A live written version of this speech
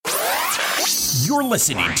You're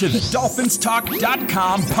listening to the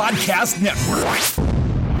DolphinsTalk.com podcast network.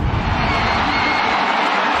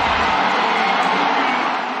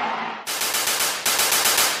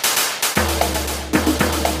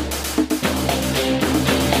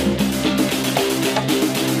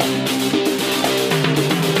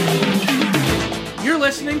 You're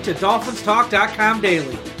listening to DolphinsTalk.com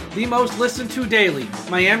daily, the most listened to daily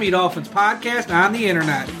Miami Dolphins podcast on the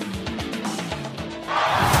internet.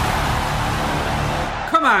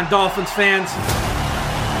 Come on, Dolphins fans.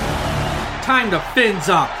 Time to fins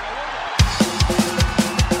up.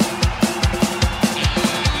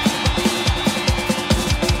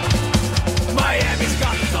 Miami's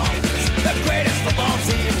got the Dolphins, the greatest football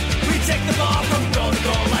team. We take the ball from goal to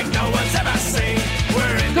goal like no one's ever seen.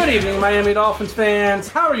 Good evening, Miami Dolphins fans.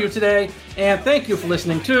 How are you today? And thank you for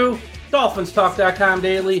listening to DolphinsTalk.com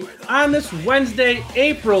daily on this Wednesday,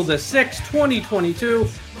 April the 6th, 2022.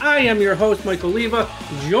 I am your host, Mike Oliva,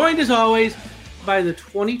 joined as always by the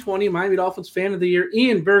 2020 Miami Dolphins Fan of the Year,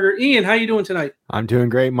 Ian Berger. Ian, how you doing tonight? I'm doing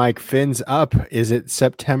great, Mike. Fins up. Is it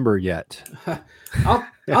September yet?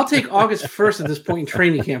 I'll take August 1st at this point in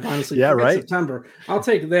training camp, honestly. Yeah, right. September. I'll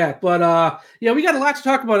take that. But, we got a lot to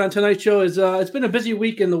talk about on tonight's show. It's been a busy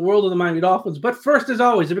week in the world of the Miami Dolphins. But first, as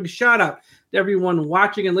always, a big shout-out to everyone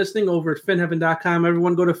watching and listening over at finheaven.com.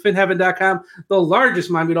 Everyone go to finheaven.com, the largest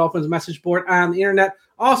Miami Dolphins message board on the internet.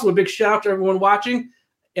 Also, a big shout-out to everyone watching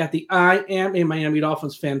at the I Am a Miami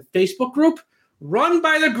Dolphins Fan Facebook group, run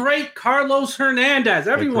by the great Carlos Hernandez.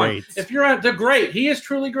 Everyone, if you're on the great, he is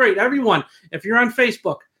truly great. Everyone, if you're on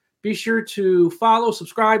Facebook, be sure to follow,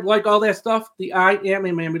 subscribe, like all that stuff. The I Am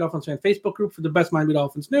a Miami Dolphins Fan Facebook group for the best Miami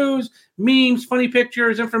Dolphins news, memes, funny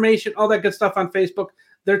pictures, information, all that good stuff on Facebook.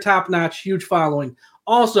 They're top-notch, huge following.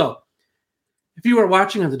 Also, if you are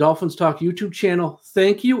watching on the Dolphins Talk YouTube channel,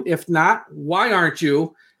 thank you. If not, why aren't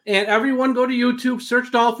you? And everyone go to YouTube,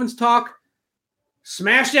 search Dolphins Talk,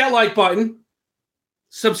 smash that like button,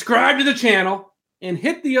 subscribe to the channel, and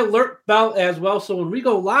hit the alert bell as well. So when we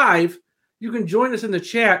go live, you can join us in the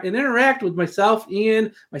chat and interact with myself,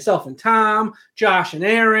 Ian, myself and Tom, Josh and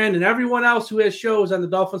Aaron, and everyone else who has shows on the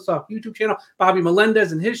Dolphins Talk YouTube channel, Bobby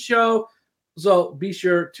Melendez and his show. So be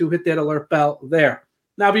sure to hit that alert bell there.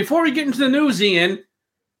 Now, before we get into the news, Ian,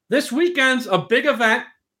 this weekend's a big event,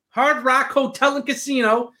 Hard Rock Hotel and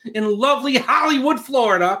Casino in lovely Hollywood,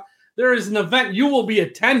 Florida. There is an event you will be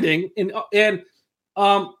attending, and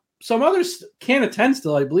some others can't attend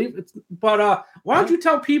still, I believe. But why don't you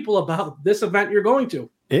tell people about this event you're going to?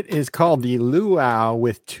 It is called the Luau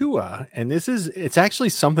with Tua, and it's actually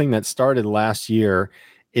something that started last year.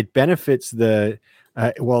 It benefits this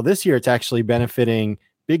year it's actually benefiting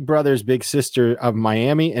Big Brothers Big Sister of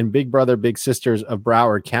Miami and Big Brother Big Sisters of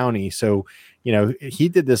Broward County. So, he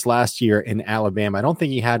did this last year in Alabama. I don't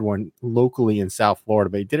think he had one locally in South Florida,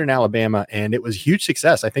 but he did in Alabama, and it was a huge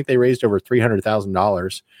success. I think they raised over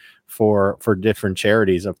 $300,000 for different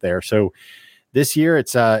charities up there. So this year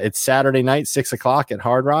it's Saturday night, 6:00 at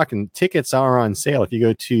Hard Rock, and tickets are on sale. If you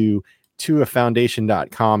go to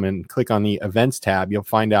tuafoundation.com and click on the events tab, you'll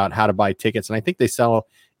find out how to buy tickets. And I think they sell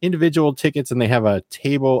individual tickets, and they have a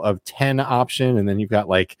table of 10 option, and then you've got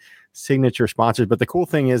like signature sponsors. But the cool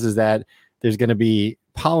thing is that there's going to be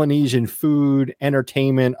Polynesian food,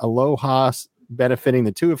 entertainment, Aloha benefiting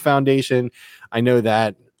the Tua Foundation. I know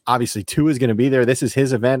that obviously Tua is going to be there. This is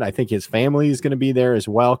his event. I think his family is going to be there as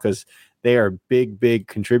well, because they are big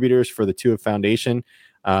contributors for the Tua Foundation.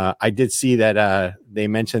 I did see that they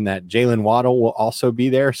mentioned that Jalen Waddle will also be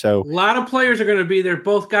there. So a lot of players are going to be there,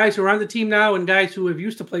 both guys who are on the team now and guys who have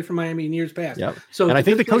used to play for Miami in years past. Yep. So, and I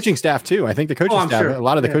think the coaching staff too. I think the coaching staff, sure. A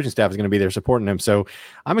lot of the coaching staff is going to be there supporting him. So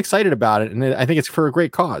I'm excited about it, and I think it's for a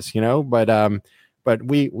great cause, But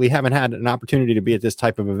we haven't had an opportunity to be at this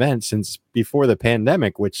type of event since before the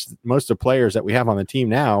pandemic, which most of the players that we have on the team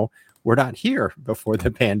now were not here before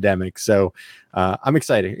the pandemic. So I'm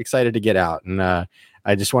excited to get out. And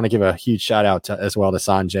I just want to give a huge shout out as well to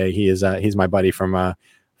Sanjay. He's my buddy from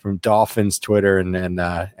Dolphins Twitter, and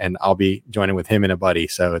I'll be joining with him and a buddy.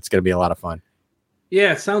 So it's going to be a lot of fun.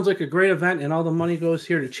 Yeah, it sounds like a great event, and all the money goes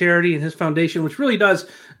here to charity and his foundation, which really does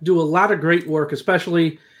do a lot of great work,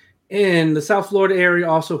 especially in the South Florida area,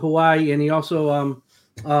 also Hawaii, and he also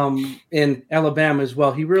in Alabama as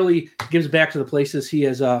well. He really gives back to the places he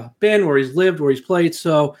has been, where he's lived, where he's played.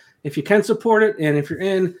 So if you can support it, and if you're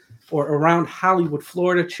in or around Hollywood,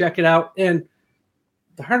 Florida, check it out. And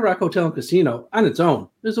the Hard Rock Hotel and Casino on its own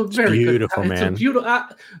is a very beautiful, man. It's a beautiful.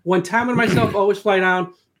 When Tom and myself always fly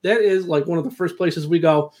down, that is like one of the first places we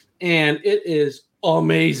go, and it is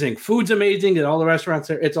amazing. Food's amazing at all the restaurants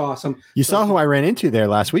there. It's awesome. You saw who I ran into there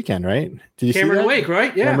last weekend, right? Did you Cameron see that? Wake,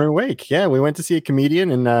 right? Yeah. Cameron Wake. Yeah, we went to see a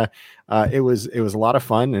comedian, and it was a lot of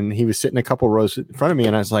fun. And he was sitting a couple rows in front of me,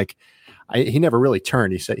 and I was like, he never really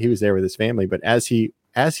turned. He said he was there with his family, but as he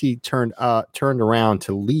turned around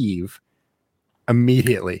to leave,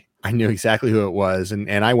 immediately I knew exactly who it was, and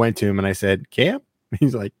I went to him and I said, "Cam?"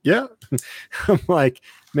 He's like, "Yeah." I'm like,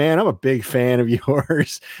 "Man, I'm a big fan of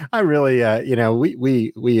yours. I really,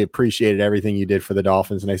 we appreciated everything you did for the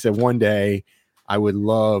Dolphins." And I said, "One day, I would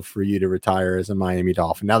love for you to retire as a Miami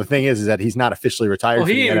Dolphin." Now, the thing is that he's not officially retired. Well,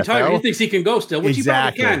 he ain't retired. He thinks he can go still, which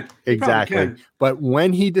exactly. He probably can. Exactly. But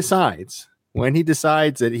when he decides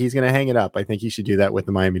that he's going to hang it up, I think he should do that with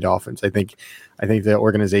the Miami Dolphins. I think the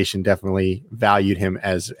organization definitely valued him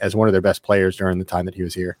as one of their best players during the time that he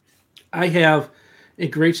was here. I have a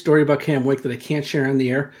great story about Cam Wake that I can't share on the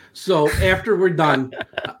air. So after we're done,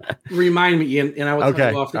 remind me, Ian, and I will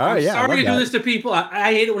tell you off. I'm sorry to do this to people.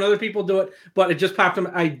 I hate it when other people do it, but it just popped in.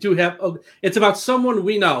 I do have. It's about someone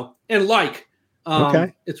we know and like.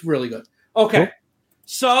 It's really good. Okay, cool.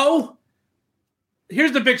 So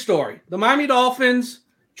here's the big story. The Miami Dolphins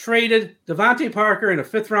traded Devontae Parker and a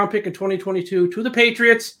 5th-round pick in 2022 to the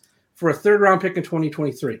Patriots for a 3rd-round pick in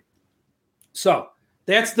 2023. So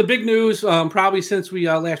that's the big news, probably since we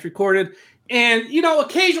last recorded. And,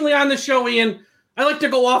 occasionally on the show, Ian, I like to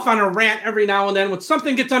go off on a rant every now and then when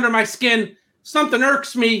something gets under my skin, something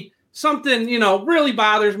irks me, something, really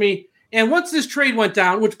bothers me. And once this trade went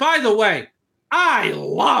down, which, by the way, I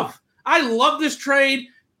love this trade.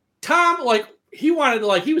 Tom, he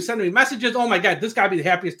was sending me messages. Oh my God, this gotta be the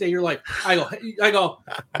happiest day of your life. I go,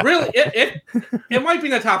 really? It might be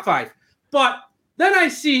in the top 5. But then I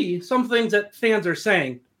see some things that fans are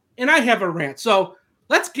saying, and I have a rant. So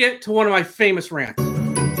let's get to one of my famous rants.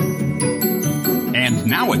 And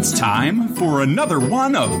now it's time for another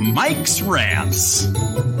one of Mike's rants.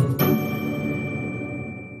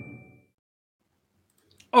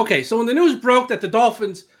 Okay, so when the news broke that the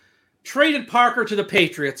Dolphins traded Parker to the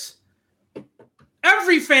Patriots,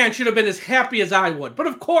 every fan should have been as happy as I would. But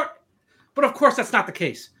of course, that's not the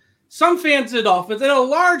case. Some fans of the Dolphins, and a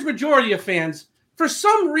large majority of fans, for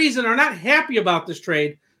some reason are not happy about this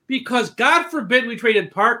trade because, God forbid, we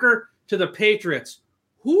traded Parker to the Patriots.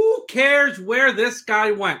 Who cares where this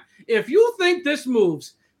guy went? If you think this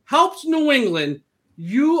moves helps New England,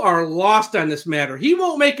 you are lost on this matter. He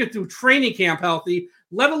won't make it through training camp healthy,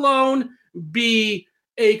 let alone be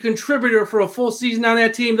a contributor for a full season on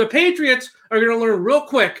that team. The Patriots are going to learn real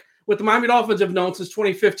quick what the Miami Dolphins have known since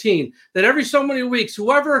 2015, that every so many weeks,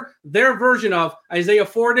 whoever their version of Isaiah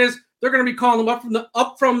Ford is, they're going to be calling him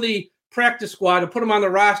up from the practice squad to put him on the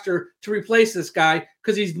roster to replace this guy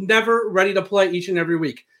because he's never ready to play each and every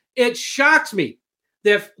week. It shocks me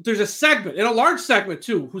that there's a segment, and a large segment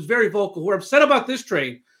too, who's very vocal, who are upset about this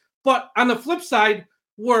trade. But on the flip side,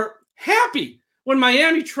 we're happy when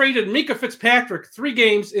Miami traded Minkah Fitzpatrick 3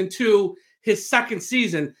 games into his 2nd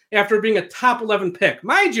season after being a top 11 pick.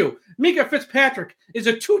 Mind you, Minkah Fitzpatrick is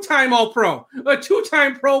a 2-time All-Pro, a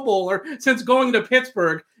 2-time Pro Bowler since going to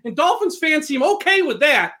Pittsburgh. And Dolphins fans seem okay with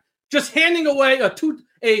that, just handing away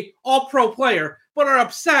a All-Pro player, but are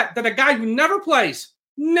upset that a guy who never plays,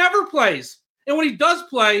 and when he does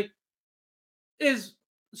play, is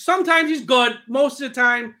sometimes he's good, most of the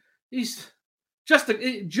time he's just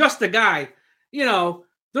a guy.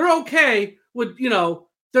 They're okay with,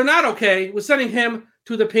 they're not okay with sending him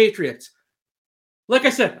to the Patriots. Like I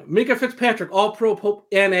said, Minkah Fitzpatrick, All-Pro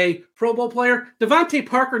and a Pro Bowl player. Devontae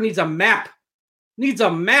Parker needs a map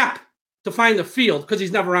to find the field because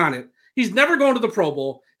he's never on it. He's never going to the Pro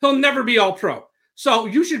Bowl. He'll never be All-Pro. So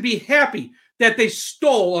you should be happy that they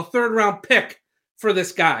stole a 3rd-round pick for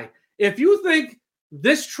this guy. If you think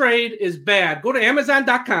this trade is bad, go to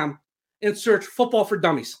Amazon.com and search Football for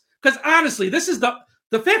Dummies. Because honestly, this is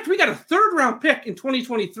the fact we got a 3rd-round pick in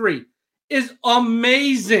 2023 is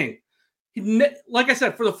amazing. Like I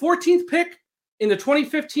said, for the 14th pick in the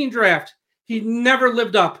 2015 draft, he never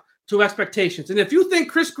lived up to expectations. And if you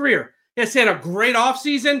think Chris Greer has had a great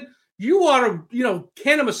offseason, you ought to,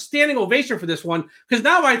 hand him a standing ovation for this one, because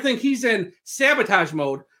now I think he's in sabotage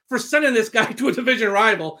mode for sending this guy to a division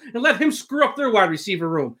rival and let him screw up their wide receiver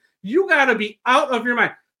room. You got to be out of your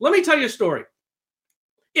mind. Let me tell you a story.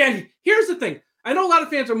 And here's the thing. I know a lot of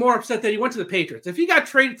fans are more upset that he went to the Patriots. If he got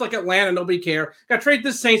traded to Atlanta, nobody care. Got traded to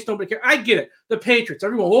the Saints, nobody care. I get it. The Patriots.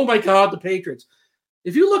 Everyone, oh my God, the Patriots.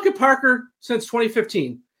 If you look at Parker since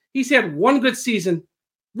 2015, he's had one good season,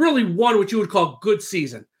 really one what you would call good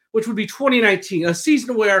season, which would be 2019, a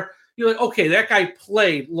season where you're like, okay, that guy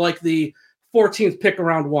played like the 14th pick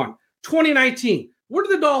around 1. 2019 Where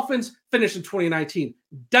did the Dolphins finish in 2019?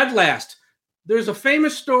 Dead last. There's a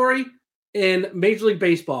famous story in Major League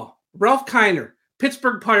Baseball. Ralph Kiner,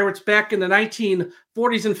 Pittsburgh Pirates back in the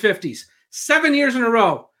 1940s and 50s. 7 years in a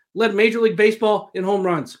row, led Major League Baseball in home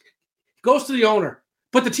runs. Goes to the owner,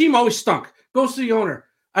 but the team always stunk. Goes to the owner.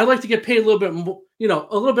 I'd like to get paid a little bit more,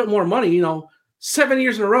 a little bit more money. 7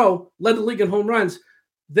 years in a row, led the league in home runs.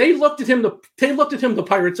 They looked at him, the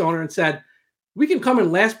Pirates owner, and said, "We can come in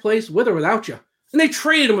last place with or without you." And they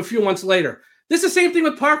traded him a few months later. This is the same thing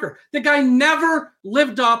with Parker. The guy never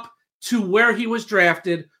lived up to where he was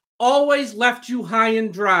drafted. Always left you high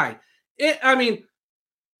and dry.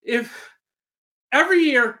 If every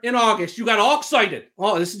year in August you got all excited,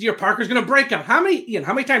 oh, this is the year Parker's going to break out. How many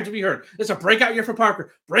times have you heard it's a breakout year for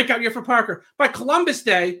Parker? Breakout year for Parker. By Columbus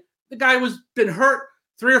Day, the guy was been hurt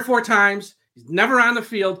 3 or 4 times. He's never on the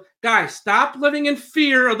field. Guys, stop living in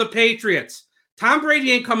fear of the Patriots. Tom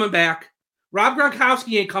Brady ain't coming back. Rob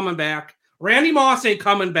Gronkowski ain't coming back. Randy Moss ain't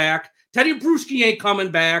coming back. Teddy Bruschi ain't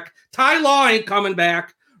coming back. Ty Law ain't coming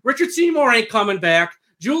back. Richard Seymour ain't coming back.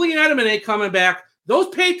 Julian Edelman ain't coming back. Those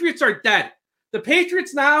Patriots are dead. The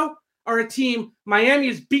Patriots now are a team Miami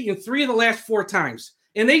has beaten 3 of the last 4 times.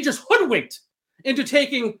 And they just hoodwinked into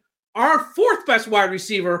taking our 4th best wide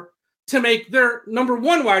receiver to make their number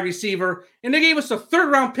 1 wide receiver. And they gave us a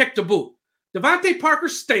 3rd-round pick to boot. Devontae Parker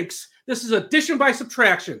stinks. This is addition by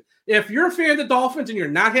subtraction. If you're a fan of the Dolphins and you're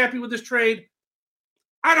not happy with this trade,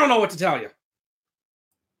 I don't know what to tell you.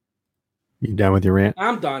 You done with your rant?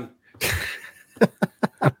 I'm done.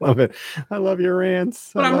 I love it. I love your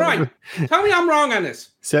rants. But I'm right. Tell me I'm wrong on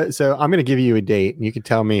this. So I'm going to give you a date, and you can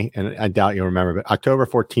tell me, and I doubt you'll remember, but October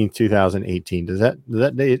 14th, 2018. Does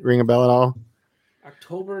that date ring a bell at all?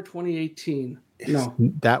 October 2018. No.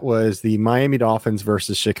 That was the Miami Dolphins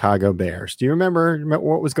versus Chicago Bears. Do you remember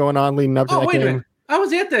what was going on leading up to that game? A minute. I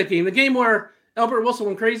was at that game. The game where Albert Wilson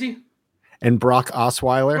went crazy. And Brock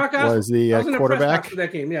Osweiler was the quarterback for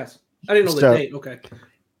that game. Yes. I didn't know the date. Okay.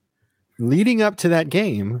 Leading up to that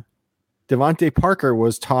game, Devontae Parker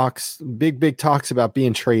was big talks about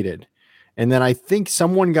being traded. And then I think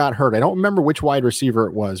someone got hurt. I don't remember which wide receiver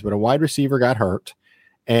it was, but a wide receiver got hurt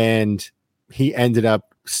and he ended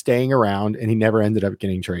up staying around and he never ended up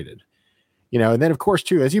getting traded. And then of course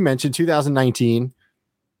too, as you mentioned, 2019,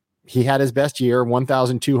 he had his best year,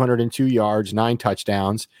 1,202 yards, 9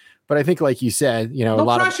 touchdowns. But I think, like you said, no a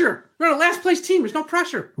lot pressure. We're a last place team. There's no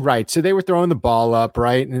pressure. Right. So they were throwing the ball up,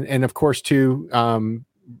 right? And of course, too,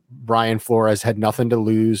 Brian Flores had nothing to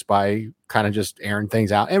lose by kind of just airing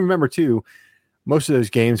things out. And remember, too, most of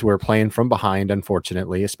those games were playing from behind,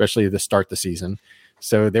 unfortunately, especially to start the season.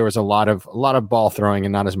 So there was a lot of ball throwing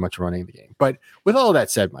and not as much running the game. But with all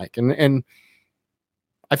that said, Mike, and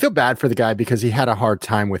I feel bad for the guy because he had a hard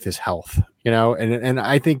time with his health, and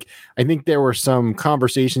I think there were some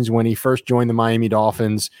conversations when he first joined the Miami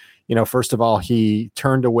Dolphins. First of all, he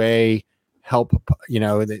turned away help.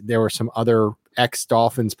 There were some other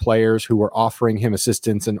ex-Dolphins players who were offering him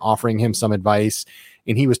assistance and offering him some advice,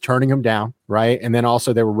 and he was turning them down. Right. And then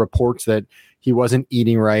also there were reports that he wasn't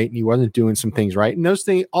eating right and he wasn't doing some things right.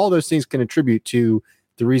 And all those things can attribute to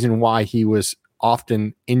the reason why he was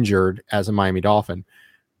often injured as a Miami Dolphin.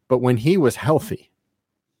 But when he was healthy,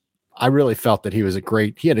 I really felt that he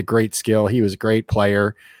had a great skill. He was a great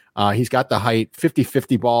player. He's got the height,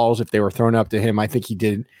 50-50 balls. If they were thrown up to him, I think he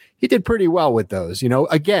did pretty well with those,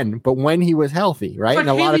 again, but when he was healthy, right? It's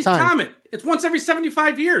like a lot of times Comet. It's once every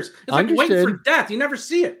 75 years. It's like waiting for death. You never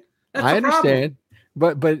see it. That's I understand.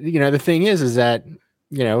 But the thing is that,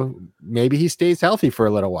 maybe he stays healthy for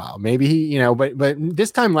a little while. Maybe he, but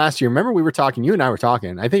this time last year, remember you and I were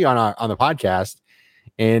talking, I think on the podcast,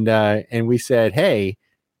 and we said, hey,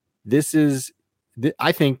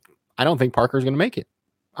 I don't think Parker's going to make it.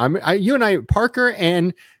 You and I, Parker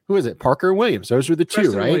and who is it? Parker and Williams. Those were the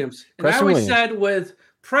two, right? Williams. And I always said with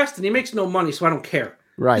Preston, he makes no money, so I don't care.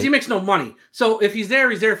 Right. He makes no money. So if he's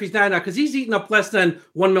there, he's there. If he's not, because he's eating up less than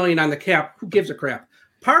 $1 million on the cap. Who gives a crap?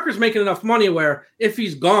 Parker's making enough money where if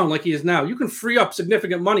he's gone like he is now, you can free up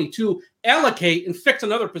significant money to allocate and fix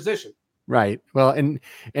another position. Right. Well, and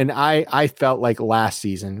I felt like last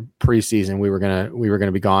season, preseason, we were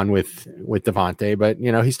gonna be gone with Devontae, but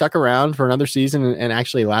he stuck around for another season, and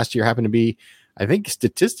actually last year happened to be, I think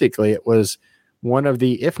statistically, it was one of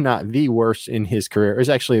the, if not the worst in his career. It was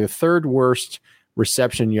actually the 3rd worst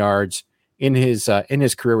reception yards in his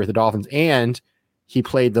career with the Dolphins, and he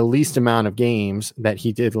played the least amount of games that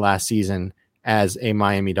he did last season as a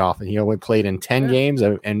Miami Dolphin. He only played in 10 games,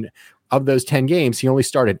 and of those 10 games, he only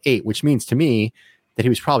started 8, which means to me that he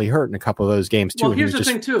was probably hurt in a couple of those games too. Well, here's the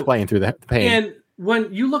thing too, playing through the pain. And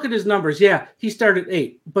when you look at his numbers, yeah, he started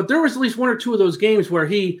 8, but there was at least 1 or 2 of those games where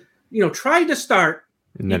he, tried to start,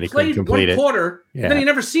 and then he played complete one quarter, Yeah. and then you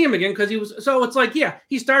never see him again because he was. So it's like, yeah,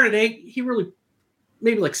 he started 8, he really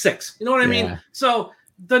maybe like 6. You know what I mean? So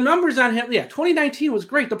the numbers on him, 2019 was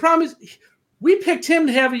great. The problem is we picked him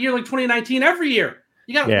to have a year like 2019 every year.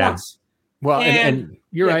 You got it once. Well, and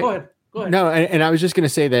you're right. Go ahead. No, and I was just going to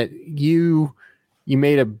say that you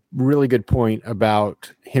made a really good point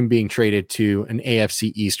about him being traded to an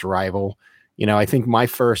AFC East rival. I think my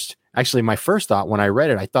first thought when I read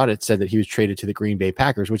it, I thought it said that he was traded to the Green Bay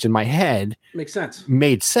Packers, which in my head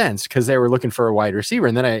made sense because they were looking for a wide receiver.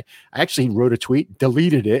 And then I actually wrote a tweet,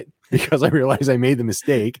 deleted it because I realized I made the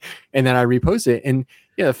mistake, and then I reposted it. And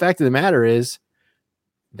the fact of the matter is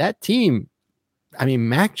that team,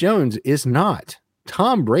 Mac Jones is not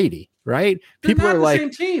Tom Brady. Right? People are like,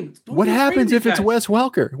 what happens if it's Wes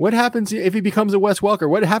Welker? What happens if he becomes a Wes Welker?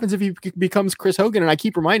 What happens if he becomes Chris Hogan? And I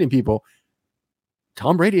keep reminding people,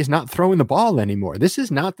 Tom Brady is not throwing the ball anymore. This is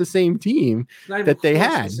not the same team that they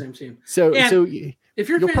had. So if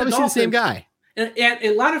you're you'll probably see the same guy. And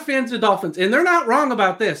a lot of fans of the Dolphins, and they're not wrong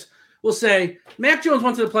about this, will say, Mac Jones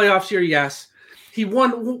went to the playoffs here, yes. He won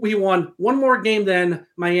one more game than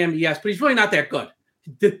Miami, yes, but he's really not that good.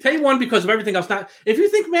 They won because of everything else. Not if you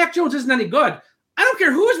think Mac Jones isn't any good, I don't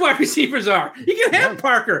care who his wide receivers are. You can have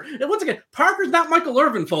Parker. And once again, Parker's not Michael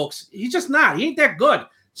Irvin, folks. He's just not. He ain't that good.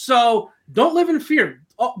 So don't live in fear.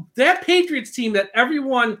 That Patriots team that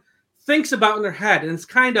everyone thinks about in their head, and it's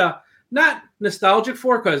kind of not nostalgic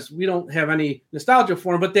for because we don't have any nostalgia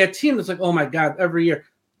for them, but that team that's like, oh my God, every year.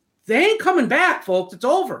 They ain't coming back, folks. It's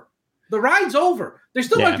over. The ride's over. They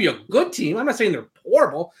still might be a good team. I'm not saying they're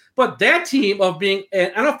horrible, but that team of being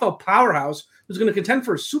an NFL powerhouse who's going to contend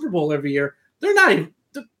for a Super Bowl every year, they're not even.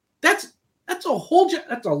 That's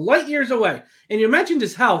a light years away. And you mentioned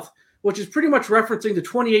his health, which is pretty much referencing the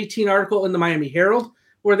 2018 article in the Miami Herald,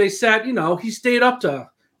 where they said, he stayed up to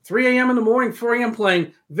 3 a.m. in the morning, 4 a.m.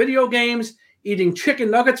 playing video games, eating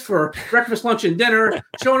chicken nuggets for breakfast, lunch, and dinner,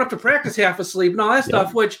 showing up to practice half asleep, and all that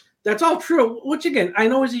stuff, which. That's all true, which, again, I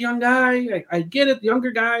know he's a young guy. I get it, the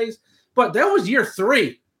younger guys. But that was year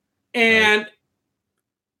 3. And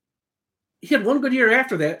he had one good year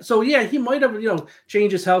after that. So, yeah, he might have,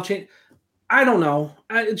 changed his health. I don't know.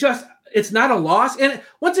 It's not a loss. And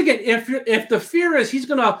once again, if the fear is he's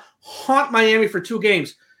going to haunt Miami for 2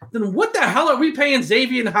 games, then what the hell are we paying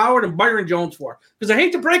Xavier Howard and Byron Jones for? Because I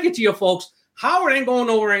hate to break it to you folks, Howard ain't going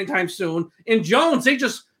nowhere anytime soon. And Jones, they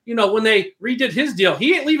just... when they redid his deal,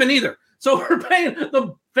 he ain't leaving either. So we're paying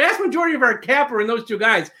the vast majority of our cap are in those 2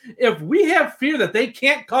 guys. If we have fear that they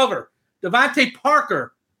can't cover Devontae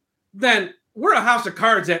Parker, then we're a house of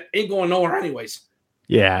cards that ain't going nowhere anyways.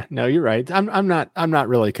 Yeah, no, you're right. I'm not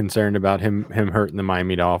really concerned about him hurting the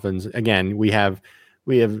Miami Dolphins. Again, we have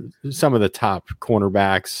some of the top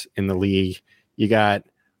cornerbacks in the league. You got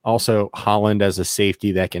also Holland as a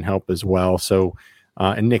safety that can help as well. So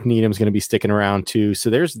and Nick Needham's going to be sticking around too. So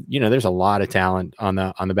there's a lot of talent on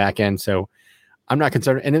the back end. So I'm not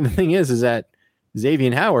concerned. And then the thing is that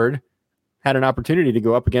Xavier Howard had an opportunity to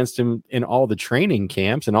go up against him in all the training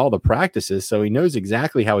camps and all the practices. So he knows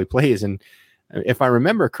exactly how he plays. And if I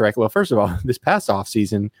remember correctly, well, first of all, this past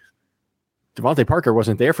offseason, Devontae Parker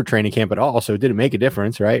wasn't there for training camp at all, so it didn't make a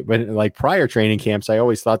difference, right? But like prior training camps, I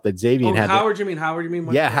always thought that Xavier had Howard. You mean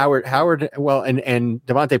Howard? Howard. Well, and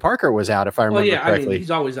Devontae Parker was out, if I remember correctly.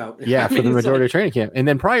 He's always out. Yeah, for the majority of training camp. And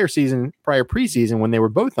then prior preseason, when they were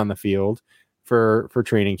both on the field for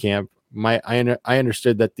training camp, I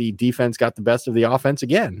understood that the defense got the best of the offense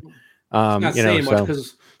again. Not saying much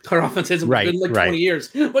because our offense hasn't been in like 20 years.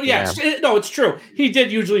 But it's true. He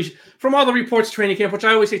did usually, from all the reports, training camp, which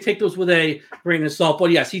I always say take those with a grain of salt. But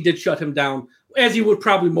yes, he did shut him down, as he would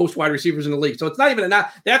probably most wide receivers in the league. So it's not even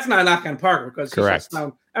that's not a knock on Parker because he shuts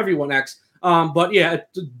down everyone X. But yeah,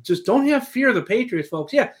 just don't have fear of the Patriots,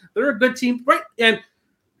 folks. Yeah, they're a good team, right? And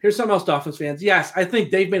here's something else, Dolphins fans. Yes, I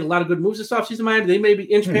think they've made a lot of good moves this offseason. Miami, they may be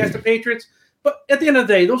inch past the Patriots, but at the end of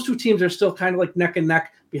the day, those 2 teams are still kind of like neck and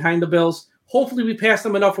neck behind the Bills. Hopefully we pass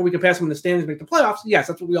them enough where we can pass them in the standings, make the playoffs. Yes,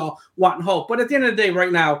 that's what we all want and hope. But at the end of the day,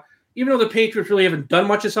 right now, even though the Patriots really haven't done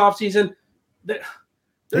much this offseason,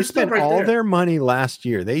 they spent all their money last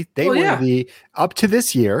year. They were up to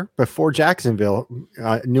this year, before Jacksonville,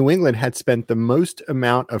 New England had spent the most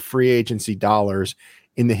amount of free agency dollars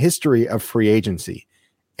in the history of free agency,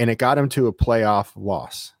 and it got them to a playoff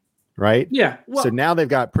loss. Right? Yeah. Well, so now they've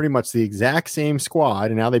got pretty much the exact same squad,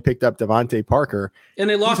 and now they picked up Devontae Parker. And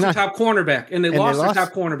they lost their top cornerback. And they lost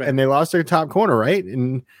their top corner, right?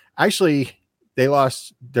 And they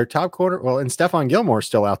lost their top quarter. Well, and Stephon Gilmore's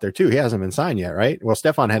still out there too. He hasn't been signed yet, right? Well,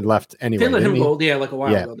 Stephon had left anyway. They let him go, like a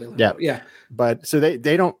while ago. Yeah. But so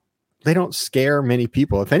they don't scare many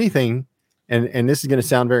people. If anything, and this is going to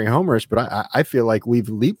sound very homerish, but I feel like we've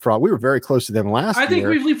leapfrogged. We were very close to them last year. I think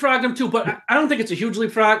we've leapfrogged them too, but I don't think it's a huge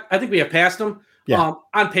leapfrog. I think we have passed them. Yeah.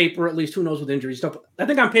 On paper, at least, who knows with injury stuff. I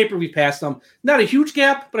think on paper we've passed them. Not a huge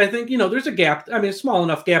gap, but I think, there's a gap. I mean, a small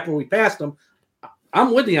enough gap where we passed them.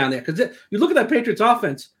 I'm with you on that because you look at that Patriots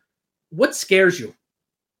offense. What scares you?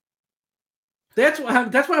 That's why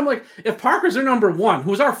I'm like, if Parker's their number one,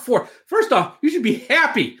 who's our fourth, first off, you should be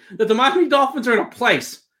happy that the Miami Dolphins are in a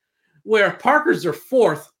place where Parker's their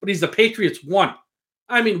fourth, but he's the Patriots one.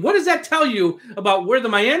 I mean, what does that tell you about where the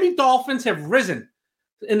Miami Dolphins have risen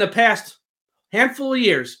in the past handful of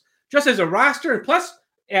years, just as a roster, and plus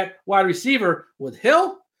at wide receiver with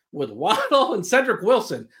Hill, with Waddle, and Cedric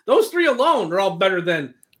Wilson? Those three alone are all better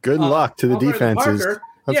than. Good luck to the defenses.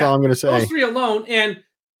 That's all I'm going to say. Those three alone, and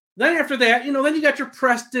then after that, then you got your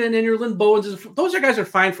Preston and your Lynn Bowens. Those guys are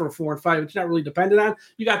fine for a 4 and 5. It's not really dependent on.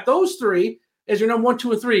 You got those three as your number 1,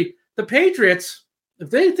 2, and 3. The Patriots, if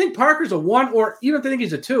they think Parker's a 1, or even if they think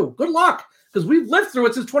he's a 2, good luck, because we've lived through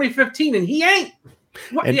it since 2015, and he ain't.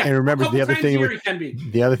 And remember the other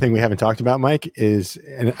thing we haven't talked about, Mike, is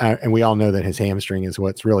and we all know that his hamstring is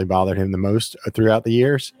what's really bothered him the most throughout the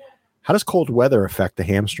years. How does cold weather affect the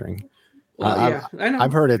hamstring? Well, I know.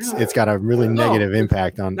 I've heard it's got a really negative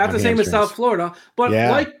impact on. Not the same as South Florida, but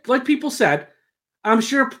like people said, I'm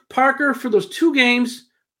sure Parker for those 2 games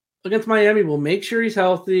against Miami will make sure he's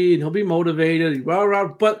healthy and he'll be motivated.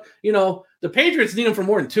 But the Patriots need him for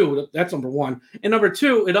more than 2. That's number 1. And number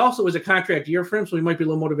 2, it also is a contract year for him, so he might be a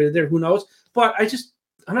little motivated there. Who knows? But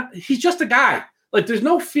he's just a guy. Like, there's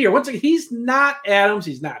no fear. Once again, he's not Adams.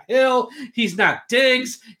 He's not Hill. He's not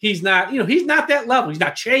Diggs. He's not, he's not that level. He's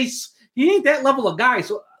not Chase. He ain't that level of guy.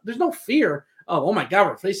 So there's no fear. Oh my God,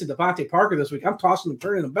 we're facing Devontae Parker this week. I'm tossing and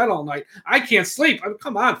turning in bed all night. I can't sleep.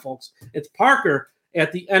 Come on, folks. It's Parker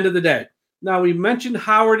at the end of the day. Now, we mentioned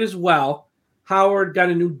Howard as well. Howard got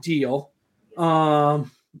a new deal. 2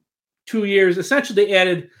 years. Essentially, they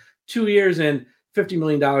added 2 years and $50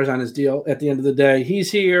 million on his deal at the end of the day.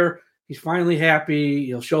 He's here. He's finally happy.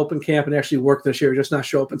 He'll show up in camp and actually work this year, just not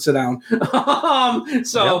show up and sit down.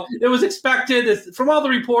 It was expected from all the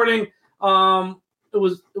reporting. It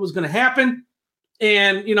was going to happen.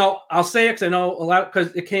 And, I'll say it because I know a lot,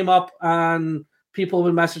 because it came up on people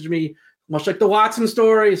who messaged me, much like the Watson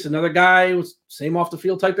story. It's another guy with same off the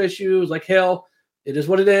field type issues like Hill. It is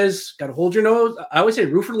what it is. Got to hold your nose. I always say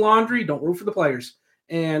root for the laundry. Don't root for the players.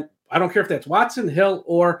 And I don't care if that's Watson, Hill,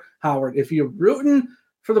 or Howard. If you're rooting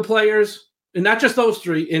for the players, and not just those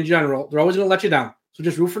 3 in general, they're always going to let you down. So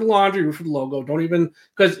just root for the laundry, root for the logo. Don't even,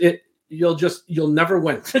 because you'll never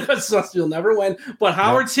win. You'll never win. But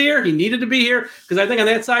Howard's here. He needed to be here because I think on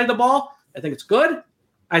that side of the ball, I think it's good.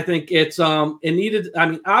 I think it's it needed. I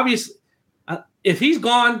mean, obviously, if he's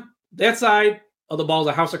gone, that side of the ball is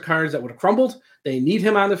a house of cards that would have crumbled. They need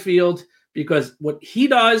him on the field because what he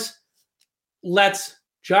does lets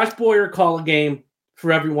Josh Boyer call a game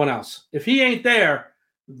for everyone else. If he ain't there,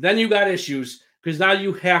 then you got issues because now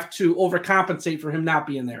you have to overcompensate for him not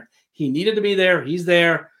being there. He needed to be there. He's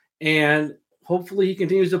there. And hopefully he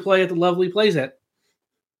continues to play at the level he plays at.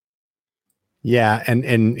 Yeah.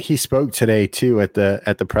 And he spoke today too at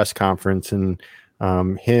the press conference, and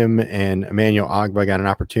him and Emmanuel Ogbah got an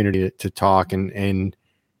opportunity to talk, and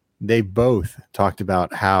they both talked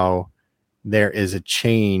about how there is a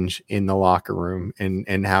change in the locker room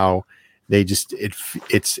and how they just,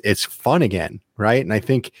 it's fun again. Right. And I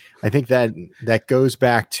think that goes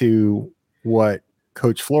back to what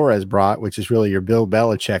Coach Flores brought, which is really your Bill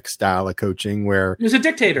Belichick style of coaching, where he was a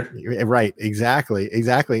dictator. Right. Exactly.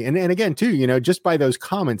 And again, too, just by those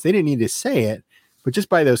comments, they didn't need to say it, but just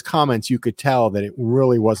by those comments, you could tell that it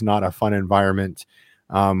really was not a fun environment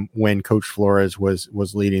when Coach Flores was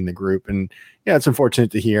leading the group. And it's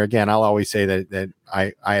unfortunate to hear. Again, I'll always say that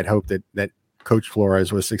I had hoped that Coach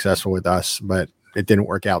Flores was successful with us, but it didn't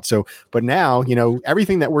work out. So, but now,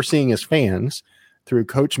 everything that we're seeing as fans through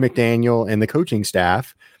Coach McDaniel and the coaching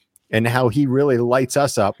staff, and how he really lights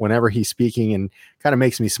us up whenever he's speaking, and kind of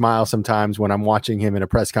makes me smile sometimes when I'm watching him in a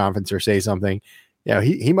press conference or say something.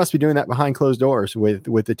 He must be doing that behind closed doors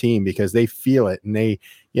with the team, because they feel it, and they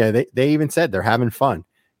even said they're having fun.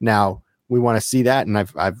 Now we want to see that, and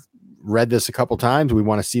I've read this a couple times. We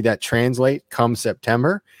want to see that translate come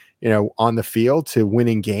September, on the field to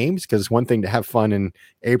winning games, because it's one thing to have fun in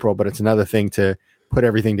April, but it's another thing to put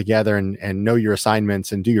everything together and know your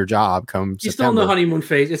assignments and do your job come September. He's still in the honeymoon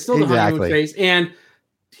phase. It's still the honeymoon phase, and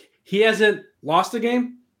he hasn't lost a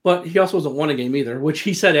game. but he also hasn't won a game either, which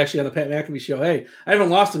he said actually on the Pat McAfee show. Hey, I haven't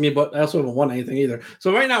lost a game, but I also haven't won anything either.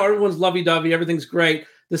 So right now, everyone's lovey-dovey. Everything's great.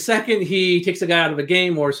 The second he takes a guy out of a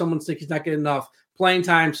game or someone thinks he's not getting enough playing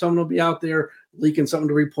time, someone will be out there leaking something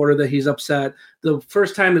to reporter that he's upset. The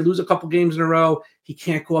first time they lose a couple games in a row, he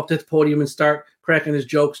can't go up to the podium and start cracking his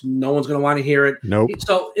jokes. No one's going to want to hear it. Nope.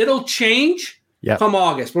 So it'll change come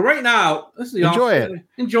August. But right now, this is the enjoy it.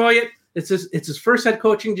 Enjoy it. It's his first head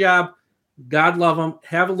coaching job. God love him.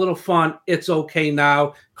 Have a little fun. It's okay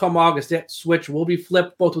now. Come August, that switch will be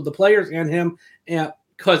flipped both with the players and him. And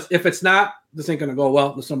because if it's not, this ain't going to go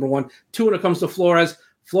well. That's number one. Two, when it comes to Flores,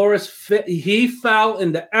 he fell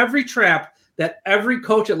into every trap that every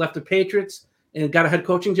coach that left the Patriots and got a head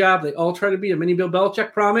coaching job, they all try to be a mini Bill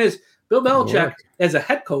Belichick. Problem is, Bill Belichick, as a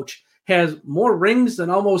head coach, has more rings than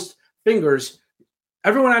almost fingers.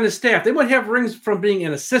 Everyone on his staff, they might have rings from being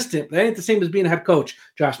an assistant, but that ain't the same as being a head coach.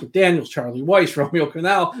 Josh McDaniels, Charlie Weiss, Romeo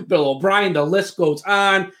Crennel, Bill O'Brien, the list goes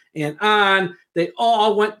on and on. They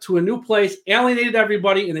all went to a new place, alienated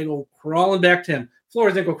everybody, and they go crawling back to him.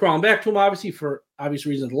 Flores didn't go crawling back to him, obviously, for obvious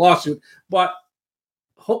reasons, the lawsuit. But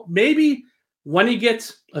maybe when he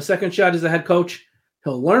gets a second shot as a head coach,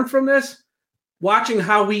 he'll learn from this. Watching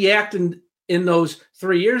how he acted in those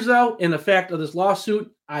 3 years, though, and the fact of this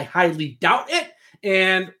lawsuit, I highly doubt it.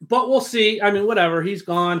 But we'll see. I mean, whatever. He's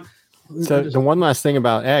gone. So the one last thing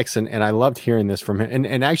about X, and I loved hearing this from him.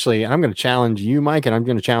 And actually, I'm going to challenge you, Mike, and I'm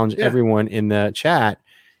going to challenge everyone in the chat.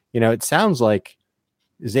 It sounds like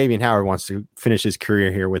Xavier Howard wants to finish his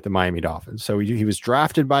career here with the Miami Dolphins. So he was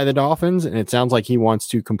drafted by the Dolphins, and it sounds like he wants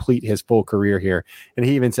to complete his full career here. And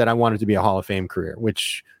he even said, I want it to be a Hall of Fame career,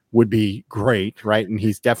 which would be great, right? And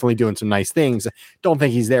he's definitely doing some nice things. Don't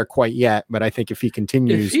think he's there quite yet, but I think if he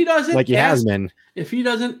continues like he has been. If he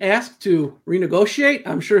doesn't ask to renegotiate,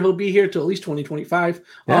 I'm sure he'll be here till at least 2025.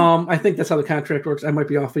 Yeah. I think that's how the contract works. I might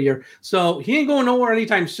be off a year. So he ain't going nowhere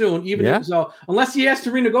anytime soon. So unless he has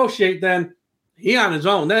to renegotiate, then he on his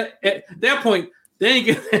own. At that point,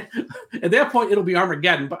 it'll be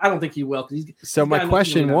Armageddon, but I don't think he will. My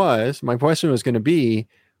question was going to be,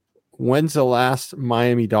 when's the last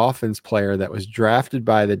Miami Dolphins player that was drafted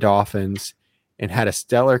by the Dolphins and had a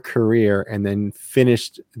stellar career and then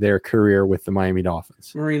finished their career with the Miami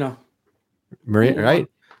Dolphins? Marino, right?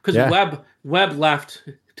 Because Webb left.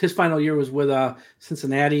 His final year was with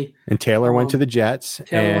Cincinnati. And Taylor went to the Jets.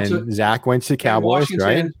 Zach went to the Cowboys,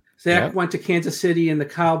 right? Zach went to Kansas City and the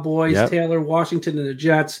Cowboys. Taylor, Washington, and the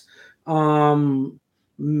Jets. Sam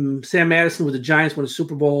Madison with the Giants won a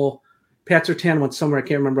Super Bowl. Pat Surtain went somewhere. I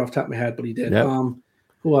can't remember off the top of my head, but he did.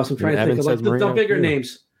 Who else? I'm trying to think of the bigger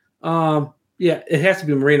names. It has to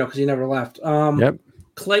be Marino because he never left.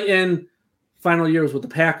 Clayton, final year was with the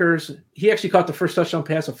Packers. He actually caught the first touchdown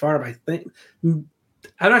pass of Favre, I think.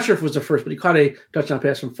 I'm not sure if it was the first, but he caught a touchdown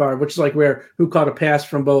pass from Favre, which is like who caught a pass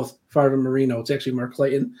from both Favre and Marino. It's actually Mark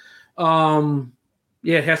Clayton.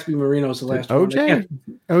 It has to be Marino's the last one.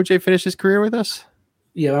 OJ finished his career with us?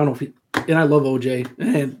 Yeah, I don't know if he – and I love OJ,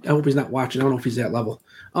 and I hope he's not watching. I don't know if he's that level.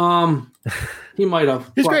 He might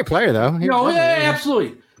have. He's a great player, though.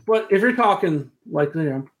 Absolutely. But if you're talking,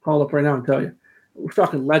 I'm call up right now and tell you. We're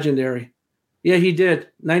talking legendary. Yeah, he did.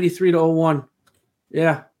 93 to 01.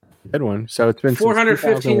 Yeah. Good one. So it's been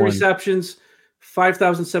 415 receptions,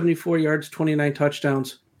 5,074 yards, 29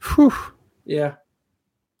 touchdowns. Whew. Yeah.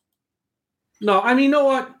 No, I mean, you know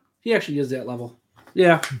what? He actually is that level.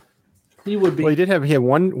 Yeah. He would be. Well, he had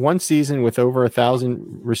one season with over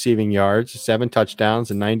 1,000 receiving yards, 7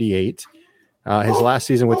 touchdowns, and 98. His last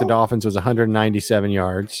season with the Dolphins was 197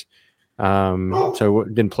 yards. So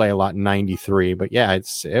didn't play a lot in 93, but yeah,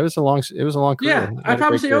 it was a long career. Yeah, I'd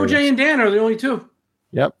probably say OJ and Dan are the only two.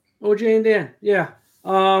 Yep. OJ and Dan. Yeah.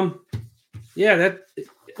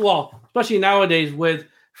 Especially nowadays with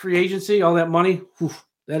free agency, all that money,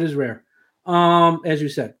 that is rare. As you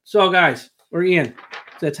said. So guys, we're in.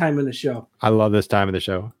 It's that time in the show. I love this time of the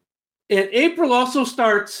show. And April also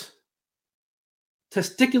starts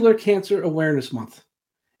Testicular Cancer Awareness Month.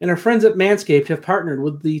 And our friends at Manscaped have partnered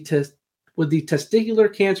with the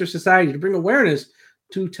Testicular Cancer Society to bring awareness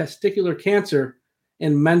to testicular cancer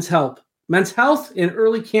and men's health and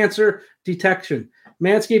early cancer detection.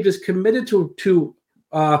 Manscaped is committed to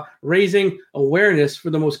raising awareness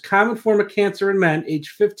for the most common form of cancer in men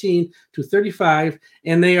aged 15 to 35,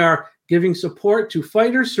 and they are giving support to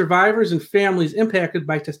fighters, survivors, and families impacted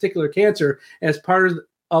by testicular cancer as part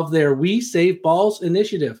of their We Save Balls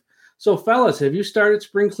initiative. So, fellas, have you started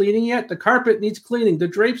spring cleaning yet? The carpet needs cleaning, the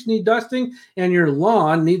drapes need dusting, and your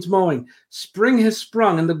lawn needs mowing. Spring has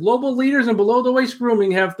sprung, and the global leaders in below-the-waist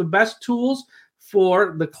grooming have the best tools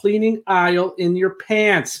for the cleaning aisle in your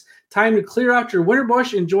pants. Time to clear out your winter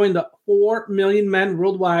bush and join the 4 million men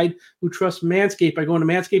worldwide who trust Manscaped by going to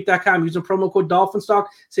manscaped.com. Use the promo code DolphinsTalk.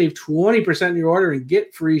 Save 20% in your order and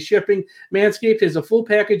get free shipping. Manscaped has a full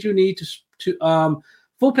package you need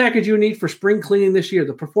for spring cleaning this year.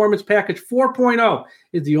 The Performance Package 4.0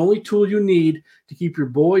 is the only tool you need to keep your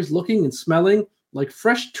boys looking and smelling like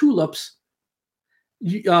fresh tulips.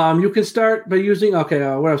 You can start by using, what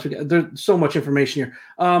else we got? There's so much information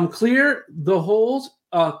here. Clear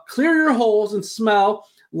your holes and smell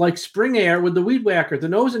like spring air with the Weed Whacker. The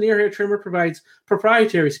nose and ear hair trimmer provides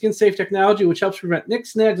proprietary skin-safe technology which helps prevent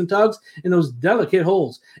nicks, snags, and tugs in those delicate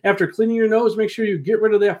holes. After cleaning your nose, make sure you get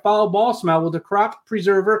rid of that foul ball smell with the Crop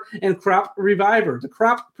Preserver and Crop Reviver. The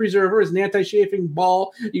Crop Preserver is an anti-chafing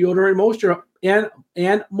ball deodorant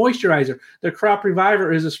and moisturizer. The Crop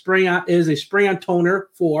Reviver is a spray-on toner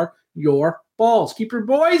for your balls. Keep your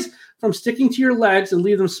boys from sticking to your legs and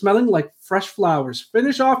leave them smelling like fresh flowers.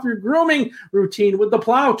 Finish off your grooming routine with the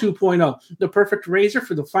Plow 2.0, the perfect razor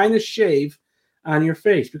for the finest shave on your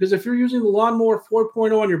face. Because if you're using the Lawnmower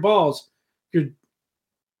 4.0 on your balls, this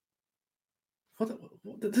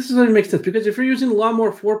doesn't make sense. Because if you're using the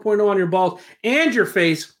Lawnmower 4.0 on your balls and your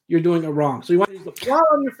face, you're doing it wrong. So you want to use the Plow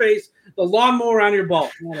on your face, the Lawnmower on your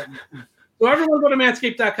balls. So everyone go to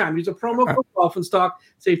manscaped.com. Use a promo code DolphinsTalk.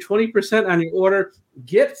 Save 20% on your order.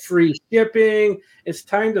 Get free shipping. It's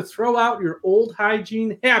time to throw out your old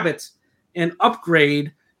hygiene habits and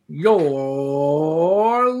upgrade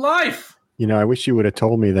your life. I wish you would have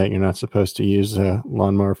told me that you're not supposed to use a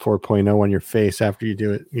Lawnmower 4.0 on your face after you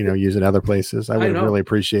do it, use it other places. I would have really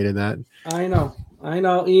appreciated that. I know,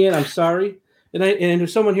 Ian, I'm sorry. And if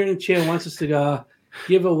someone here in the chat wants us to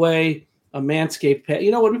give away a Manscaped pad. You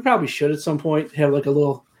know what? We probably should at some point have like a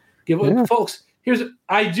little giveaway. Yeah. Folks,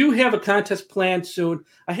 I do have a contest planned soon.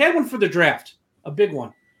 I had one for the draft, a big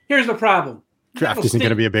one. Here's the problem. Draft isn't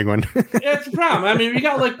going to be a big one. It's a problem. I mean, we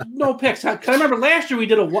got like no picks. I remember last year we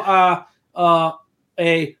did a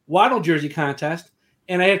Waddle jersey contest,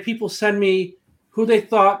 and I had people send me who they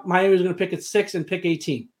thought Miami was going to pick at 6 and pick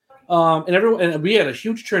 18. And we had a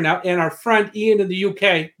huge turnout, and our friend Ian in the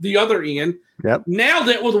UK, the other Ian, nailed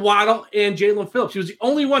it with Waddle and Jalen Phillips. He was the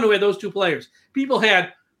only one who had those two players. People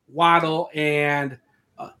had Waddle and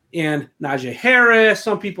Najee Harris.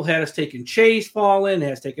 Some people had us taking Chase Fallen,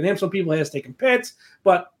 has taken him. Some people had us taking Pitts.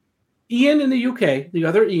 But Ian in the UK, the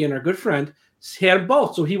other Ian, our good friend, had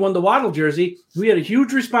both. So he won the Waddle jersey. We had a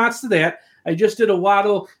huge response to that. I just did a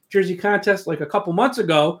Waddle jersey contest like a couple months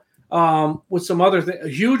ago with some other a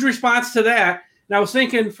huge response to that. And I was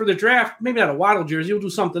thinking for the draft, maybe not a Waddle jersey, we'll do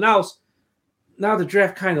something else. Now the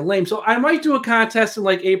draft kind of lame. So I might do a contest in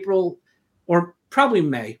like April or probably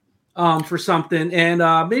May for something. And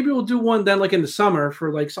maybe we'll do one then like in the summer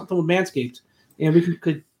for like something with Manscaped. And we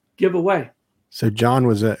could give away. So John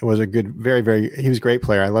was a good, very, very. He was a great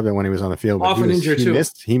player. I loved it when he was on the field. But often injured too.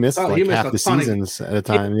 He missed half the seasons at a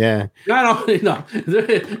time. Yeah. John, no.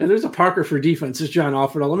 And there's a Parker for defense. It's John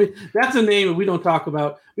Offerdahl. That's a name that we don't talk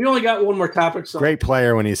about. We only got one more topic. So great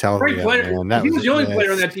player when he's healthy. Great player. He was the only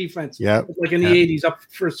player on that defense. Yeah. Like in the 80s, up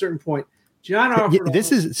for a certain point. John Offerdahl.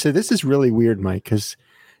 This is really weird, Mike, because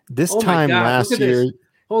this time last year.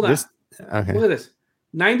 Hold on. Okay. Look at this.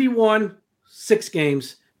 91, 6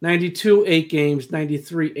 games. 92, 8 games,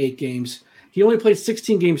 93, 8 games. He only played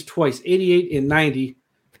 16 games twice, 88 and 90,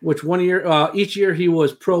 which one year, each year he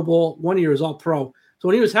was Pro Bowl. 1 year was all pro. So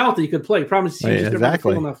when he was healthy, he could play. Problem is he just never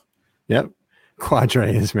feel enough. Yep.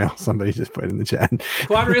 Quadre Ismail. Somebody just put in the chat.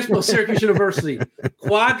 Quadre Ismail, Syracuse University.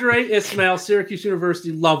 Quadre Ismail, Syracuse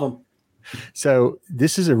University. Love him. So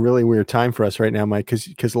this is a really weird time for us right now, Mike,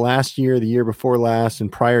 because last year, the year before last,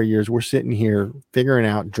 and prior years, we're sitting here figuring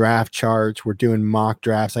out draft charts. We're doing mock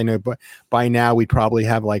drafts. I know, but by now we probably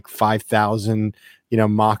have like 5,000,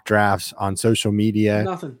 mock drafts on social media.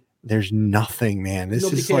 Nothing. There's nothing, man. This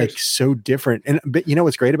Nobody is cares. Like so different. But you know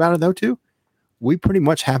what's great about it though, too? We pretty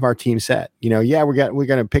much have our team set. We're going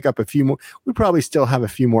to pick up a few more. We probably still have a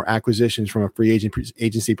few more acquisitions from a free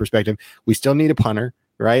agency perspective. We still need a punter.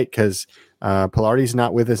 Right, because Pilardi's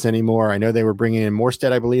not with us anymore. I know they were bringing in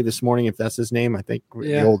Morstead, I believe, this morning, if that's his name. I think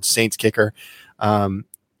the old Saints kicker. And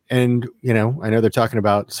I know they're talking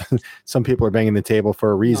about some people are banging the table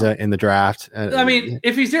for Ariza in the draft.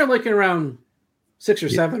 If he's there looking around 6 or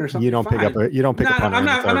 7 or something, you don't pick up a punter. I'm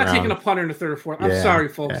not taking a punter in the 3rd or 4th. I'm sorry,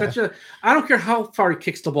 folks. I don't care how far he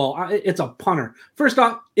kicks the ball. It's a punter. First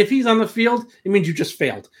off, if he's on the field, it means you just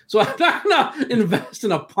failed. So I'm not going to invest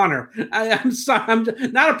in a punter. I'm sorry. I'm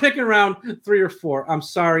not a picking around 3 or 4. I'm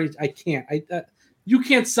sorry. I can't. You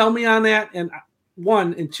can't sell me on that. And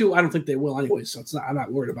 1 and 2, I don't think they will anyway. So I'm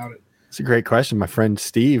not worried about it. It's a great question. My friend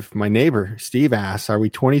Steve, my neighbor Steve asks, "Are we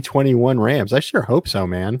 2021 Rams?" I sure hope so,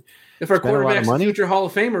 man. If our Spend a lot of quarterback's the money? future Hall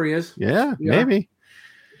of Famer, he is. Yeah, maybe.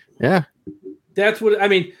 Yeah, That's what I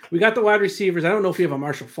mean. We got the wide receivers. I don't know if we have a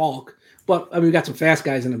Marshall Faulk, but I mean, we got some fast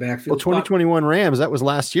guys in the backfield. well, 2021 Rams. That was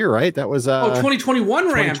last year, right? That was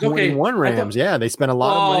 2021 Rams. 2021 Okay, Rams. Yeah, they spent a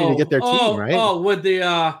lot of money to get their team, right? Oh, with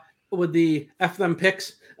the F them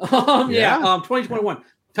picks. 2021.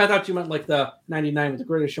 I thought you meant like the 99 with the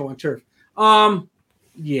greatest show on turf.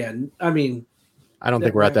 Yeah, I mean, I don't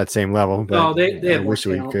think we're at that same level. But no, they I had more wish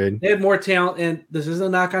we talent. could. They had more talent, and this isn't a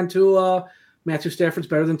knock on Tua. Matthew Stafford's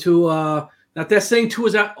better than Tua. Not that saying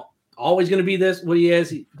Tua's always going to be what he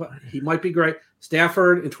is. But he might be great.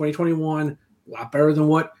 Stafford in 2021, a lot better than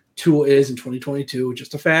what Tua is in 2022.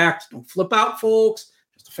 Just a fact. Don't flip out, folks.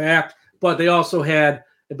 Just a fact. But they also had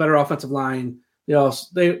a better offensive line.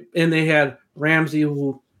 They had Ramsey,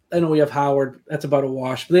 who I know we have Howard. That's about a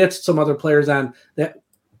wash. But they had some other players on that.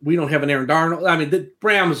 We don't have an Aaron Darnold. I mean, the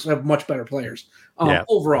Rams have much better players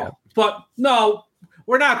overall. Yeah. But no,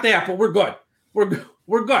 we're not that. But we're good. We're good.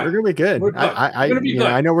 We're gonna be good. We're good.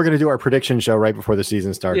 I know we're gonna do our prediction show right before the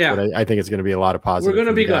season starts. Yeah. But I think it's gonna be a lot of positive. We're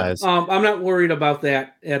gonna be guys. good. I'm not worried about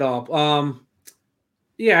that at all.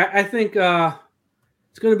 I think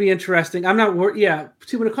it's gonna be interesting. I'm not worried. Yeah.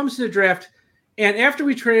 See, when it comes to the draft, and after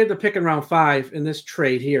we traded the pick in round 5 in this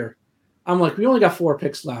trade here, I'm like, we only got 4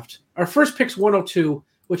 picks left. Our first pick's 102,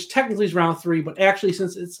 which technically is round 3, but actually,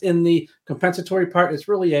 since it's in the compensatory part, it's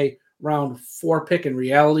really a round 4 pick in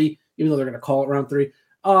reality, even though they're going to call it round 3.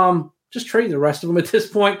 Just trade the rest of them at this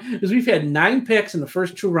point, because we've had 9 picks in the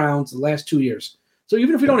first 2 rounds the last 2 years. So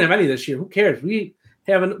even if we don't have any this year, who cares?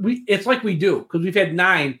 It's like we do, because we've had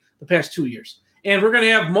 9 the past 2 years. And we're going to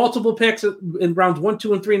have multiple picks in rounds 1,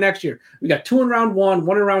 2, and 3 next year. We got 2 in round 1,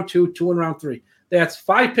 1 in round 2, 2 in round 3. That's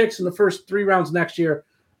 5 picks in the first 3 rounds next year.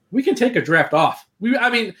 We can take a draft off.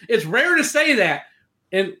 It's rare to say that,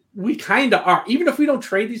 and we kind of are. Even if we don't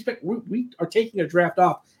trade these picks, we are taking a draft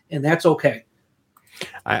off, and that's okay.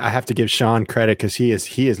 I have to give Sean credit because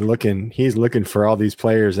he's looking for all these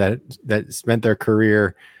players that spent their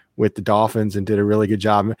career with the Dolphins and did a really good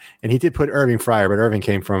job. And he did put Irving Fryer, but Irving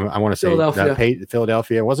came from, I want to say,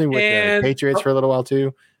 Philadelphia. Wasn't he with the Patriots for a little while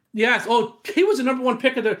too? Yes. Oh, he was the number 1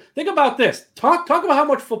 pick of the. Think about this. Talk about how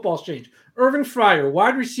much football's changed. Irving Fryer,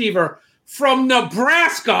 wide receiver from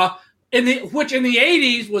Nebraska, which in the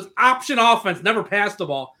 80s was option offense, never passed the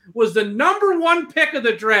ball, was the number 1 pick of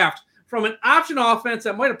the draft from an option offense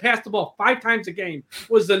that might have passed the ball 5 times a game,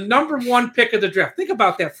 was the number 1 pick of the draft. Think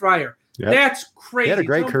about that, Fryer. Yep. That's crazy. He had a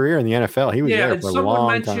great career in the NFL. He was there for a long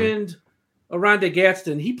time. Someone mentioned Oronde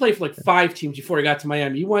Gadsden. He played for like 5 teams before he got to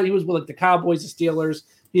Miami. He was with like the Cowboys, the Steelers,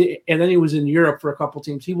 and then he was in Europe for a couple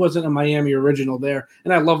teams. He wasn't a Miami original there.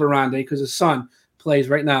 And I love Oronde because his son plays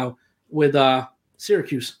right now with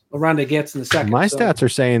Syracuse. Oronde Gadsden II. My stats are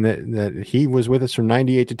saying that he was with us from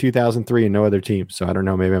 98 to 2003 and no other team. So I don't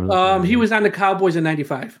know. Maybe he was on the Cowboys in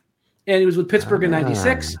 95. And he was with Pittsburgh in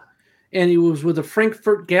 96. And he was with the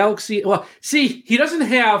Frankfurt Galaxy. Well, see, he doesn't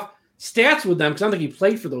have stats with them because I don't think he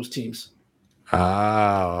played for those teams.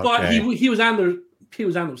 Oh, okay. But he was on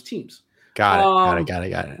those teams. Got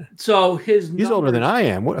it. So he's older than I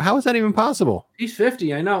am. How is that even possible? He's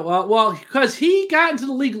 50. I know. Well, because he got into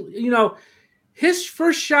the league. His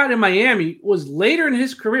first shot in Miami was later in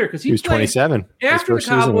his career because he was 27 after the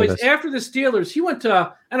Cowboys, after the Steelers. He went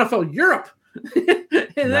to NFL Europe,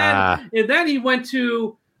 and then he went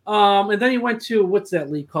to. What's that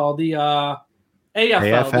league called? The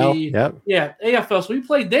AFL. Yep. AFL. So he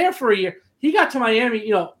played there for a year. He got to Miami,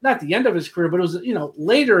 not the end of his career, but it was,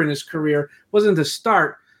 later in his career. Wasn't the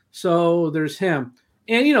start. So there's him.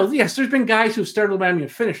 And, yes, there's been guys who've started with Miami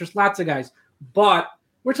and finished. There's lots of guys. But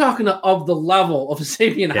we're talking of the level of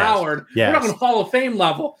Xavier Howard. Yes. We're talking Hall of Fame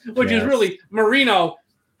level, which is really Marino,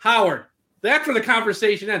 Howard. That's where the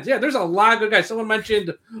conversation ends. Yeah, there's a lot of good guys. Someone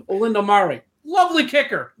mentioned Olindo Mare. Lovely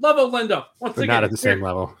kicker. Love Olindo. But not at the same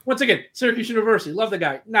level. Once again, Syracuse University. Love the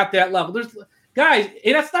guy. Not that level. There's guys,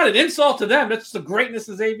 and that's not an insult to them. That's just the greatness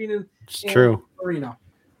of Xavier and true. Marino.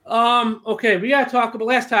 Okay, we got to talk about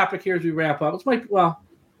last topic here as we wrap up.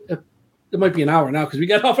 It might be an hour now because we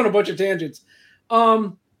got off on a bunch of tangents.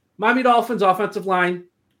 Miami Dolphins offensive line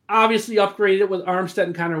obviously upgraded with Armstead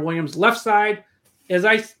and Connor Williams. Left side, as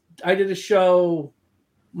I did a show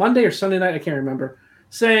Monday or Sunday night, I can't remember,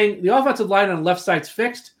 saying the offensive line on the left side's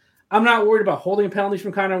fixed. I'm not worried about holding penalties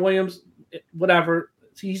from Connor Williams. Whatever.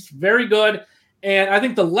 He's very good. And I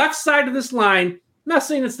think the left side of this line, I'm not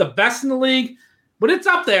saying it's the best in the league, but it's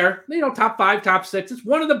up there. Top 5, top 6. It's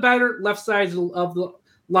one of the better left sides of the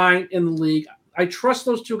line in the league. I trust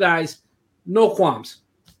those 2 guys. No qualms.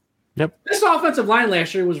 Yep. This offensive line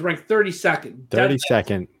last year was ranked 32nd.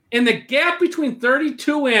 32nd. And the gap between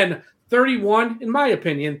 32 and 31, in my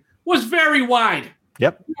opinion, was very wide.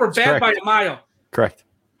 Yep. We were bad by a mile. Correct.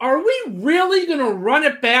 Are we really going to run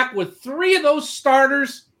it back with 3 of those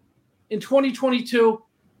starters in 2022?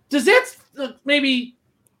 Does that maybe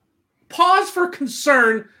pause for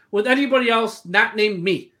concern with anybody else not named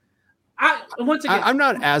me? I'm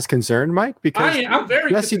not as concerned, Mike, because I'm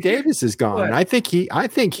very Jesse Davis is gone. I think he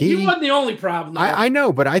wasn't the only problem. I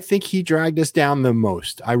know, but I think he dragged us down the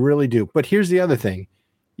most. I really do. But here's the other thing.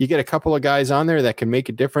 You get a couple of guys on there that can make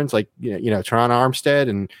a difference, like Teron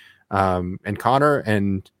Armstead and Connor,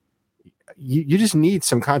 and you just need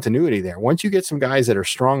some continuity there. Once you get some guys that are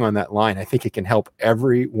strong on that line, I think it can help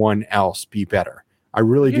everyone else be better. I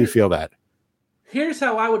really do feel that. Here's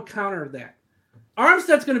how I would counter that.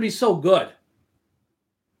 Armstead's going to be so good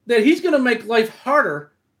that he's going to make life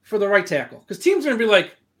harder for the right tackle, because teams are going to be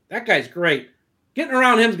like, that guy's great. Getting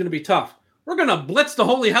around him is going to be tough. We're going to blitz the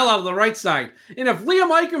holy hell out of the right side. And if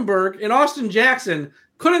Liam Eichenberg and Austin Jackson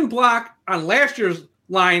couldn't block on last year's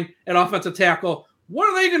line at offensive tackle, what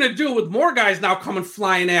are they going to do with more guys now coming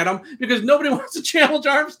flying at them because nobody wants to challenge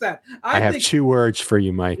Armstead? I have 2 words for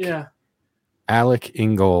you, Mike. Yeah. Alec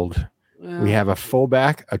Ingold. We have a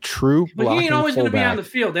fullback, a true blocking fullback. But he ain't always going to be on the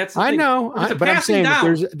field. That's the thing. I know, but I'm saying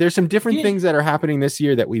that there's some different things that are happening this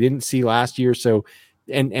year that we didn't see last year. So,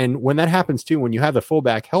 and when that happens too, when you have the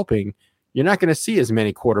fullback helping, you're not going to see as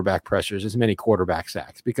many quarterback pressures, as many quarterback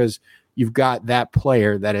sacks, because you've got that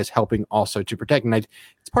player that is helping also to protect. And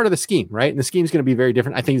it's part of the scheme, right? And the scheme is going to be very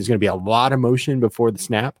different. I think there's going to be a lot of motion before the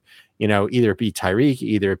snap. Either it be Tyreek,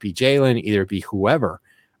 either it be Jalen, either it be whoever.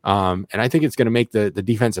 And I think it's going to make the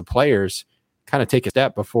defensive players kind of take a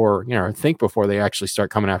step before, think before they actually start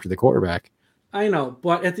coming after the quarterback. I know,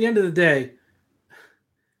 but at the end of the day,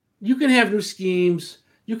 you can have new schemes.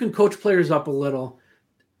 You can coach players up a little.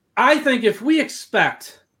 I think if we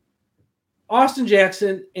expect Austin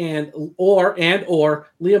Jackson or Liam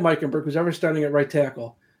Eichenberg, who's ever starting at right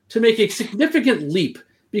tackle, to make a significant leap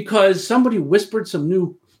because somebody whispered some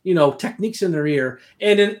new techniques in their ear,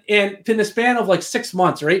 and in the span of like 6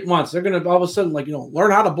 months or 8 months, they're going to all of a sudden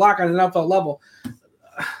learn how to block on an NFL level.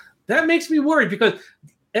 That makes me worried because,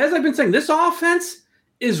 as I've been saying, this offense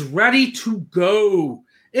is ready to go.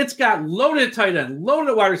 It's got loaded tight end,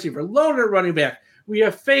 loaded wide receiver, loaded running back. We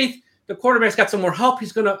have faith. The quarterback's got some more help.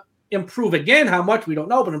 He's going to improve again. How much, we don't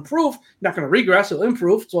know, but improve. Not going to regress. He'll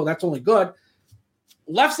improve, so that's only good.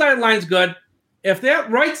 Left side line's good. If that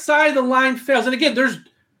right side of the line fails, and again,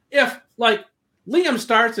 if Liam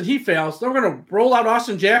starts and he fails, then we're going to roll out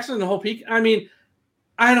Austin Jackson and hope he. I mean,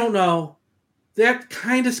 I don't know. That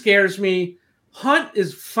kind of scares me. Hunt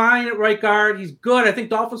is fine at right guard. He's good. I think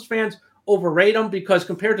Dolphins fans overrate him because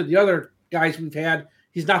compared to the other guys we've had,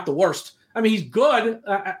 he's not the worst. I mean, he's good.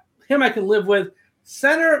 Him I can live with.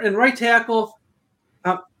 Center and right tackle,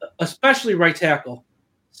 especially right tackle,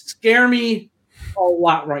 scare me a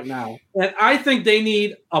lot right now. And I think they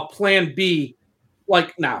need a plan B.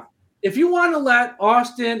 Now, if you want to let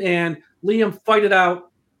Austin and Liam fight it out,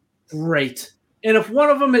 great. And if one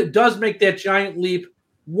of them does make that giant leap,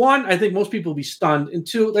 1, I think most people will be stunned. And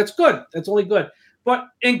 2, that's good. That's only good. But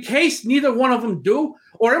in case neither one of them do,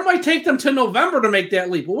 or it might take them to November to make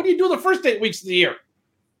that leap. Well, what do you do the first 8 weeks of the year?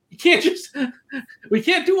 You can't we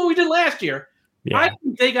can't do what we did last year. Yeah. I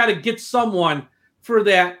think they got to get someone for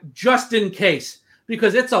that just in case,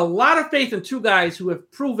 because it's a lot of faith in 2 guys who have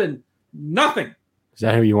proven nothing. Is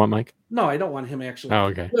that who you want, Mike? No, I don't want him, actually. Oh,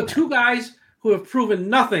 okay. The 2 guys who have proven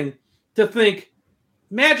nothing to think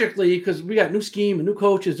magically, because we got new scheme and new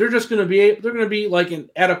coaches, they're going to be like an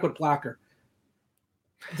adequate blocker.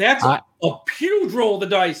 That's a huge roll of the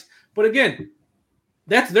dice. But again,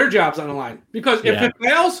 that's their jobs on the line. Because if it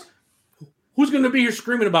fails, who's going to be here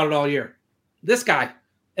screaming about it all year? This guy.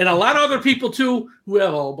 And a lot of other people, too, who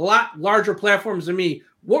have a lot larger platforms than me.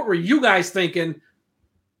 What were you guys thinking?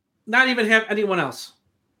 Not even have anyone else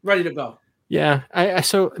ready to go. Yeah.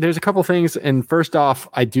 So there's a couple things. And first off,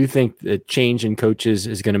 I do think that change in coaches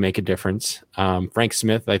is going to make a difference. Frank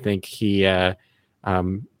Smith, I think he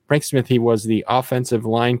was the offensive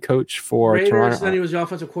line coach for Raiders, Toronto. Then he was the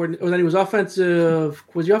offensive coordinator. Then he was offensive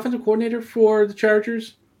coordinator for the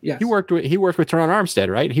Chargers. Yes. He worked with Teron Armstead,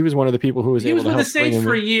 right? He was one of the people who was able to help. He was with the Saints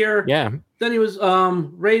for a year. Yeah. Then he was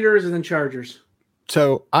Raiders and then Chargers.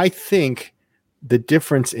 So I think the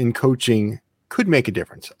difference in coaching could make a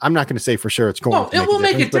difference. I'm not going to say for sure it's going to. It will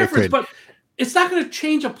make a difference, but it's not going to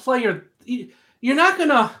change a player. You're not going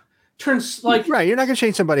to turn right. You're not going to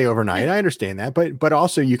change somebody overnight. I understand that, but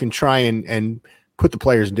also you can try and put the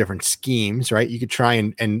players in different schemes, right? You could try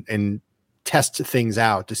and test things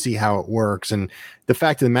out to see how it works. And the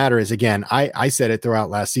fact of the matter is, again, I said it throughout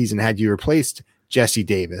last season, had you replaced Jesse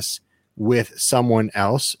Davis with someone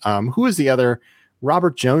else, who was the other?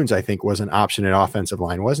 Robert Jones, I think, was an option at offensive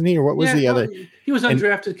line, wasn't he? Or what was the other? He was an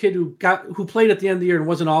undrafted kid who played at the end of the year and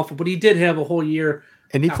wasn't awful, but he did have a whole year.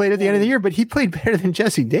 And he played at the end of the year, but he played better than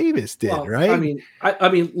Jesse Davis did, right? I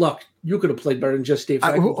mean, look, you could have played better than Jesse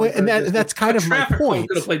Davis. That's kind of my point.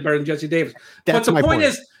 Could have played better than Jesse Davis. But the point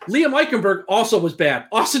is, Liam Eichenberg also was bad.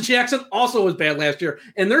 Austin Jackson also was bad last year,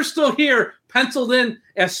 and they're still here, penciled in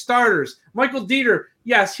as starters. Michael Dieter,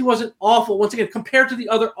 yes, he wasn't awful. Once again, compared to the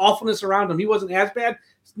other awfulness around him, he wasn't as bad.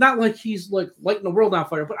 It's not like he's like lighting the world on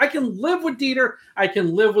fire, but I can live with Dieter. I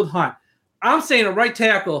can live with Hunt. I'm saying a right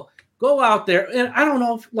tackle. Go out there, and I don't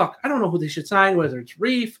know. I don't know who they should sign, whether it's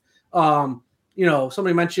Reef.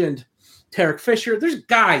 Somebody mentioned Tarek Fisher. There's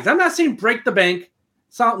guys. I'm not saying break the bank.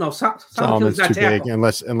 Solomon's too not big, tackle.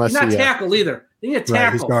 unless he's not tackle either. They need a tackle.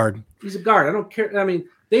 Right, he's guard. He's a guard. I don't care. I mean,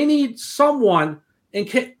 they need someone in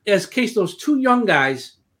case those two young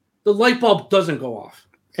guys, the light bulb doesn't go off.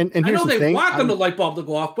 And I here's know the they thing, want the light bulb to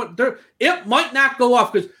go off, but it might not go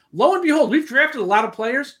off because lo and behold, we've drafted a lot of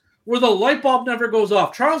players where the light bulb never goes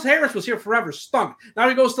off. Charles Harris was here forever, stunk. Now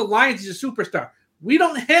he goes to the Lions. He's a superstar. We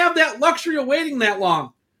don't have that luxury of waiting that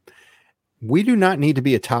long. We do not need to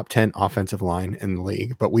be a top 10 offensive line in the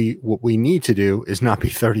league, but what we need to do is not be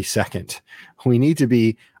 32nd. We need to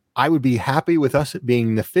be, I would be happy with us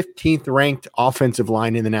being the 15th ranked offensive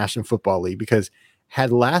line in the National Football League, because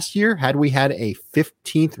had we had a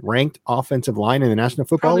 15th ranked offensive line in the National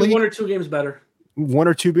Football League, 1 or 2 games better. We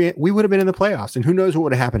would have been in the playoffs, and who knows what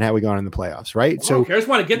would have happened had we gone in the playoffs, right? I just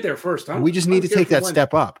want to get there first. We just need to take that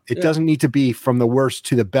step up. It doesn't need to be from the worst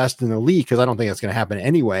to the best in the league, because I don't think that's going to happen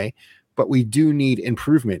anyway, but we do need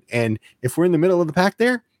improvement. And if we're in the middle of the pack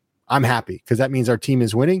there, I'm happy, because that means our team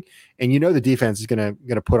is winning, and the defense is going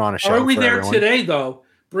to put on a show. Are we there everyone. Today, though,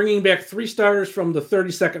 bringing back 3 starters from the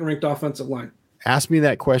 32nd ranked offensive line? Ask me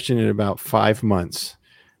that question in about 5 months.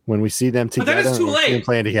 When we see them together, but then it's too late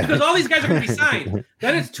playing together, because all these guys are going to be signed.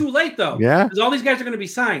 Then it's too late, though. Yeah, because all these guys are going to be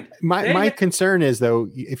signed. My concern is, though,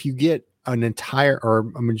 if you get an entire or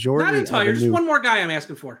a majority, not entire, just one more guy I'm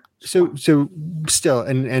asking for. So still,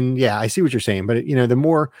 and yeah, I see what you're saying, but the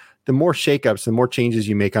more shakeups, the more changes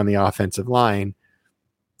you make on the offensive line,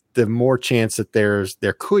 the more chance that there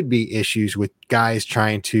could be issues with guys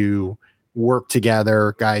trying to work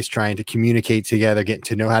together, guys trying to communicate together, getting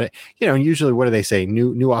to know how to, and usually what do they say?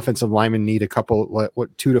 New offensive linemen need a couple,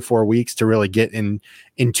 2 to 4 weeks to really get in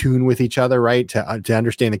tune with each other, right? To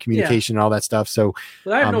understand the communication and all that stuff. So,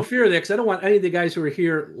 but I have no fear of that, because I don't want any of the guys who were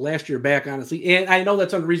here last year back, honestly. And I know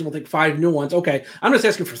that's unreasonable to think 5 new ones. Okay, I'm just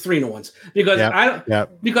asking for 3 new ones, because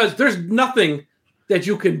because there's nothing that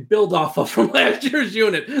you can build off of from last year's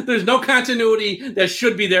unit. There's no continuity that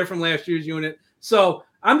should be there from last year's unit. So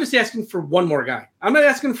I'm just asking for one more guy. I'm not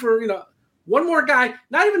asking for, one more guy,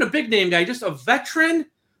 not even a big name guy, just a veteran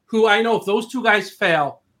who I know if those 2 guys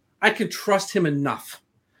fail, I can trust him enough.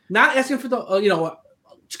 Not asking for the,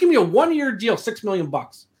 just give me a 1-year deal, $6 million.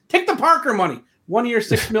 Take the Parker money. 1 year,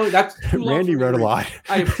 $6 million. That's too long. Randy wrote a lot.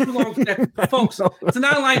 I have too long. Folks, it's an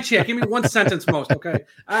online check. Give me 1 sentence most, okay?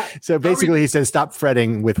 So basically, he said, stop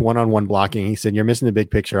fretting with one-on-one blocking. He said, you're missing the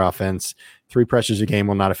big picture offense. 3 pressures a game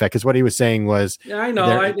will not affect. Because what he was saying was, I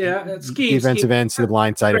know. Defensive ends to the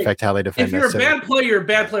blind side affect how they defend. If you're a bad player, you're a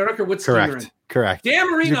bad player. I don't care what scheme you're in. Correct.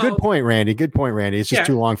 Dan Marino. Good point, Randy. It's just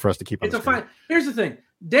too long for us to keep on. It's fine. Here's the thing.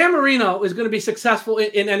 Dan Marino is going to be successful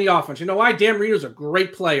in any offense. You know why? Dan Marino's a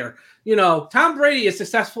great player. Tom Brady is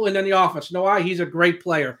successful in any offense. You know why? He's a great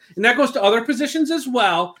player. And that goes to other positions as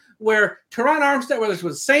well, where Teron Armstead, whether it's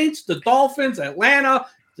with Saints, the Dolphins, Atlanta,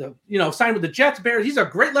 signed with the Jets, Bears, he's a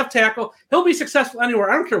great left tackle. He'll be successful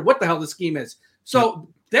anywhere. I don't care what the hell the scheme is. So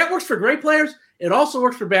that works for great players. It also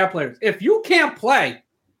works for bad players. If you can't play,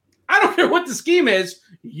 I don't care what the scheme is,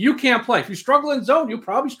 you can't play. If you struggle in zone, you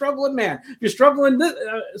probably struggle in man. If you're struggling this,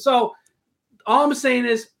 so all I'm saying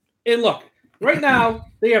is, and look, right now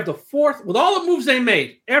they have the 4th, with all the moves they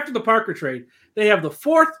made after the Parker trade, they have the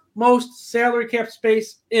 4th most salary cap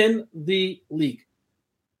space in the league.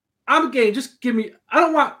 Just give me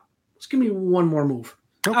one more move.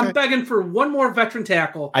 Okay. I'm begging for one more veteran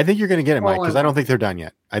tackle. I think you're going to get it, Mike, because I don't think they're done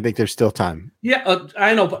yet. I think there's still time. Yeah,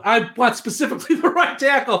 I know, but I want specifically the right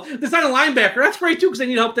tackle. There's not a linebacker. That's great, too, because they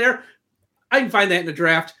need help there. I can find that in the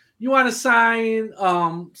draft. You want to sign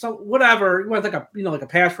some whatever. You want like a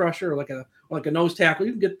pass rusher or like a nose tackle.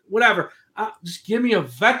 You can get whatever. Just give me a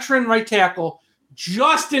veteran right tackle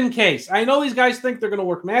just in case. I know these guys think they're going to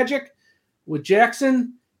work magic with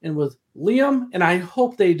Jackson and with Liam, and I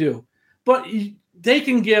hope they do. But they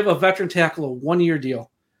can give a veteran tackle a 1-year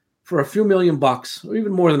deal for a few $1 million, or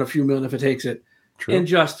even more than a few million if it takes it, and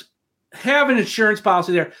just have an insurance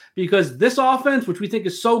policy there, because this offense, which we think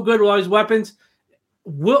is so good with all these weapons,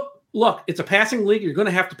 look, it's a passing league. You're going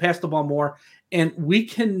to have to pass the ball more, and we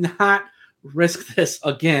cannot risk this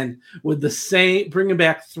again with bringing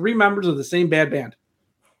back 3 members of the same bad band.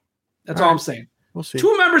 That's all I'm saying. We'll see.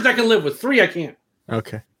 2 members I can live with. 3 I can't.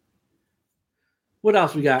 Okay. What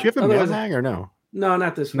else we got? Do you have a mailbag or no? No,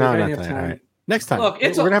 not this week. No, I not didn't have that. time. All right. Next time. Look,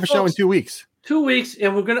 we're gonna have a show in 2 weeks. 2 weeks,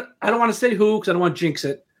 and I don't want to say who because I don't want to jinx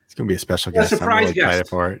it. It's gonna be a special guest. A surprise I'm really excited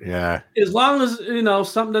for it. Yeah. As long as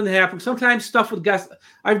something doesn't happen. Sometimes stuff with guests.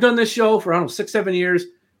 I've done this show for 6-7 years.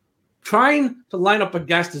 Trying to line up a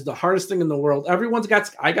guest is the hardest thing in the world.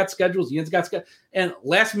 I got schedules. Ian's got schedules, and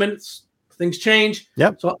last minute things change.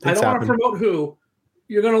 Yep. So I don't want to promote who.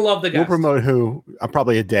 You're gonna love the guest. We'll promote who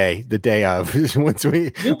probably the day of once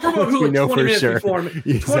we'll promote who like 20 minutes sure. before.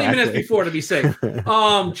 20 minutes before to be safe.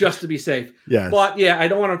 Just to be safe. Yes. But yeah, I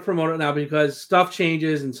don't want to promote it now because stuff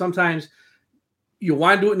changes, and sometimes you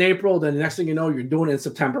want to do it in April, then the next thing you know, you're doing it in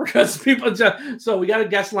September because people so we got a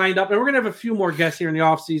guest lined up, and we're gonna have a few more guests here in the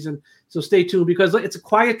off season. So stay tuned because it's a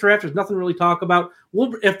quiet draft. There's nothing to really talk about.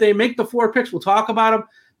 If they make the 4 picks, we'll talk about them.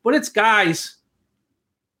 But it's guys.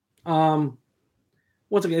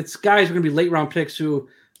 Once again, it's guys who are going to be late round picks who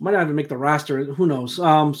might not even make the roster. Who knows?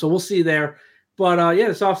 So we'll see there. But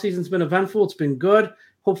this offseason's been eventful. It's been good.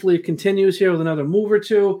 Hopefully it continues here with another move or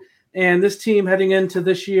 2. And this team heading into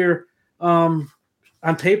this year, on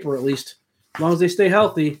paper at least, as long as they stay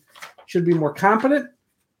healthy, should be more competent.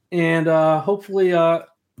 And hopefully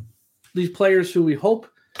these players who we hope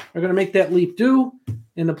are going to make that leap do,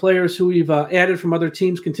 and the players who we've added from other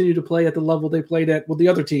teams continue to play at the level they played at with the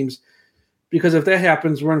other teams. Because if that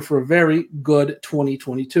happens, we're in for a very good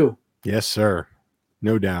 2022. Yes, sir.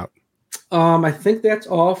 No doubt. I think that's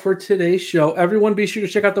all for today's show. Everyone be sure to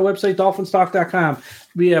check out the website, dolphinstalk.com.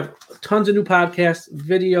 We have tons of new podcasts,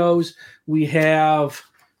 videos. We have,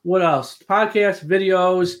 what else? Podcasts,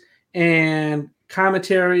 videos, and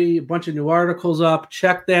commentary, a bunch of new articles up.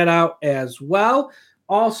 Check that out as well.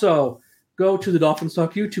 Also, go to the Dolphins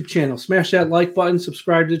Talk YouTube channel. Smash that like button,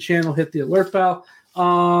 subscribe to the channel, hit the alert bell.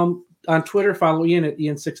 On Twitter, follow Ian at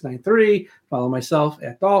Ian693. Follow myself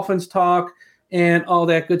at Dolphins Talk and all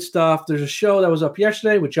that good stuff. There's a show that was up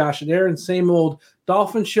yesterday with Josh and Aaron, same old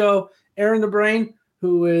Dolphins show. Aaron the Brain,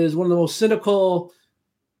 who is one of the most cynical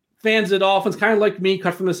fans of Dolphins, kind of like me,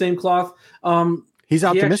 cut from the same cloth. He's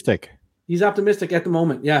optimistic. He's optimistic at the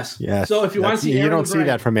moment, yes. Yes. So if you want to see Aaron, you don't see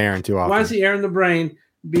that from Aaron too often. Want to see Aaron the Brain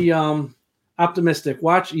be optimistic?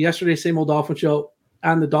 Watch yesterday's same old Dolphins show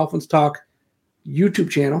on the Dolphins Talk YouTube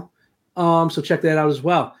channel. So check that out as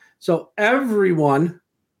well. So everyone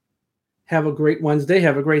have a great Wednesday.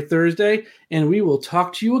 Have a great Thursday. And we will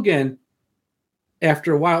talk to you again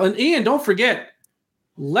after a while. And Ian, don't forget,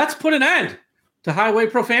 let's put an end to highway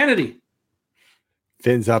profanity.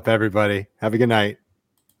 Fins up, everybody. Have a good night.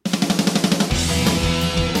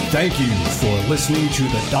 Thank you for listening to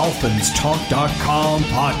the DolphinsTalk.com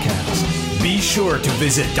podcast. Be sure to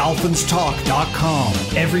visit DolphinsTalk.com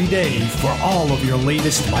every day for all of your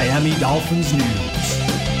latest Miami Dolphins news.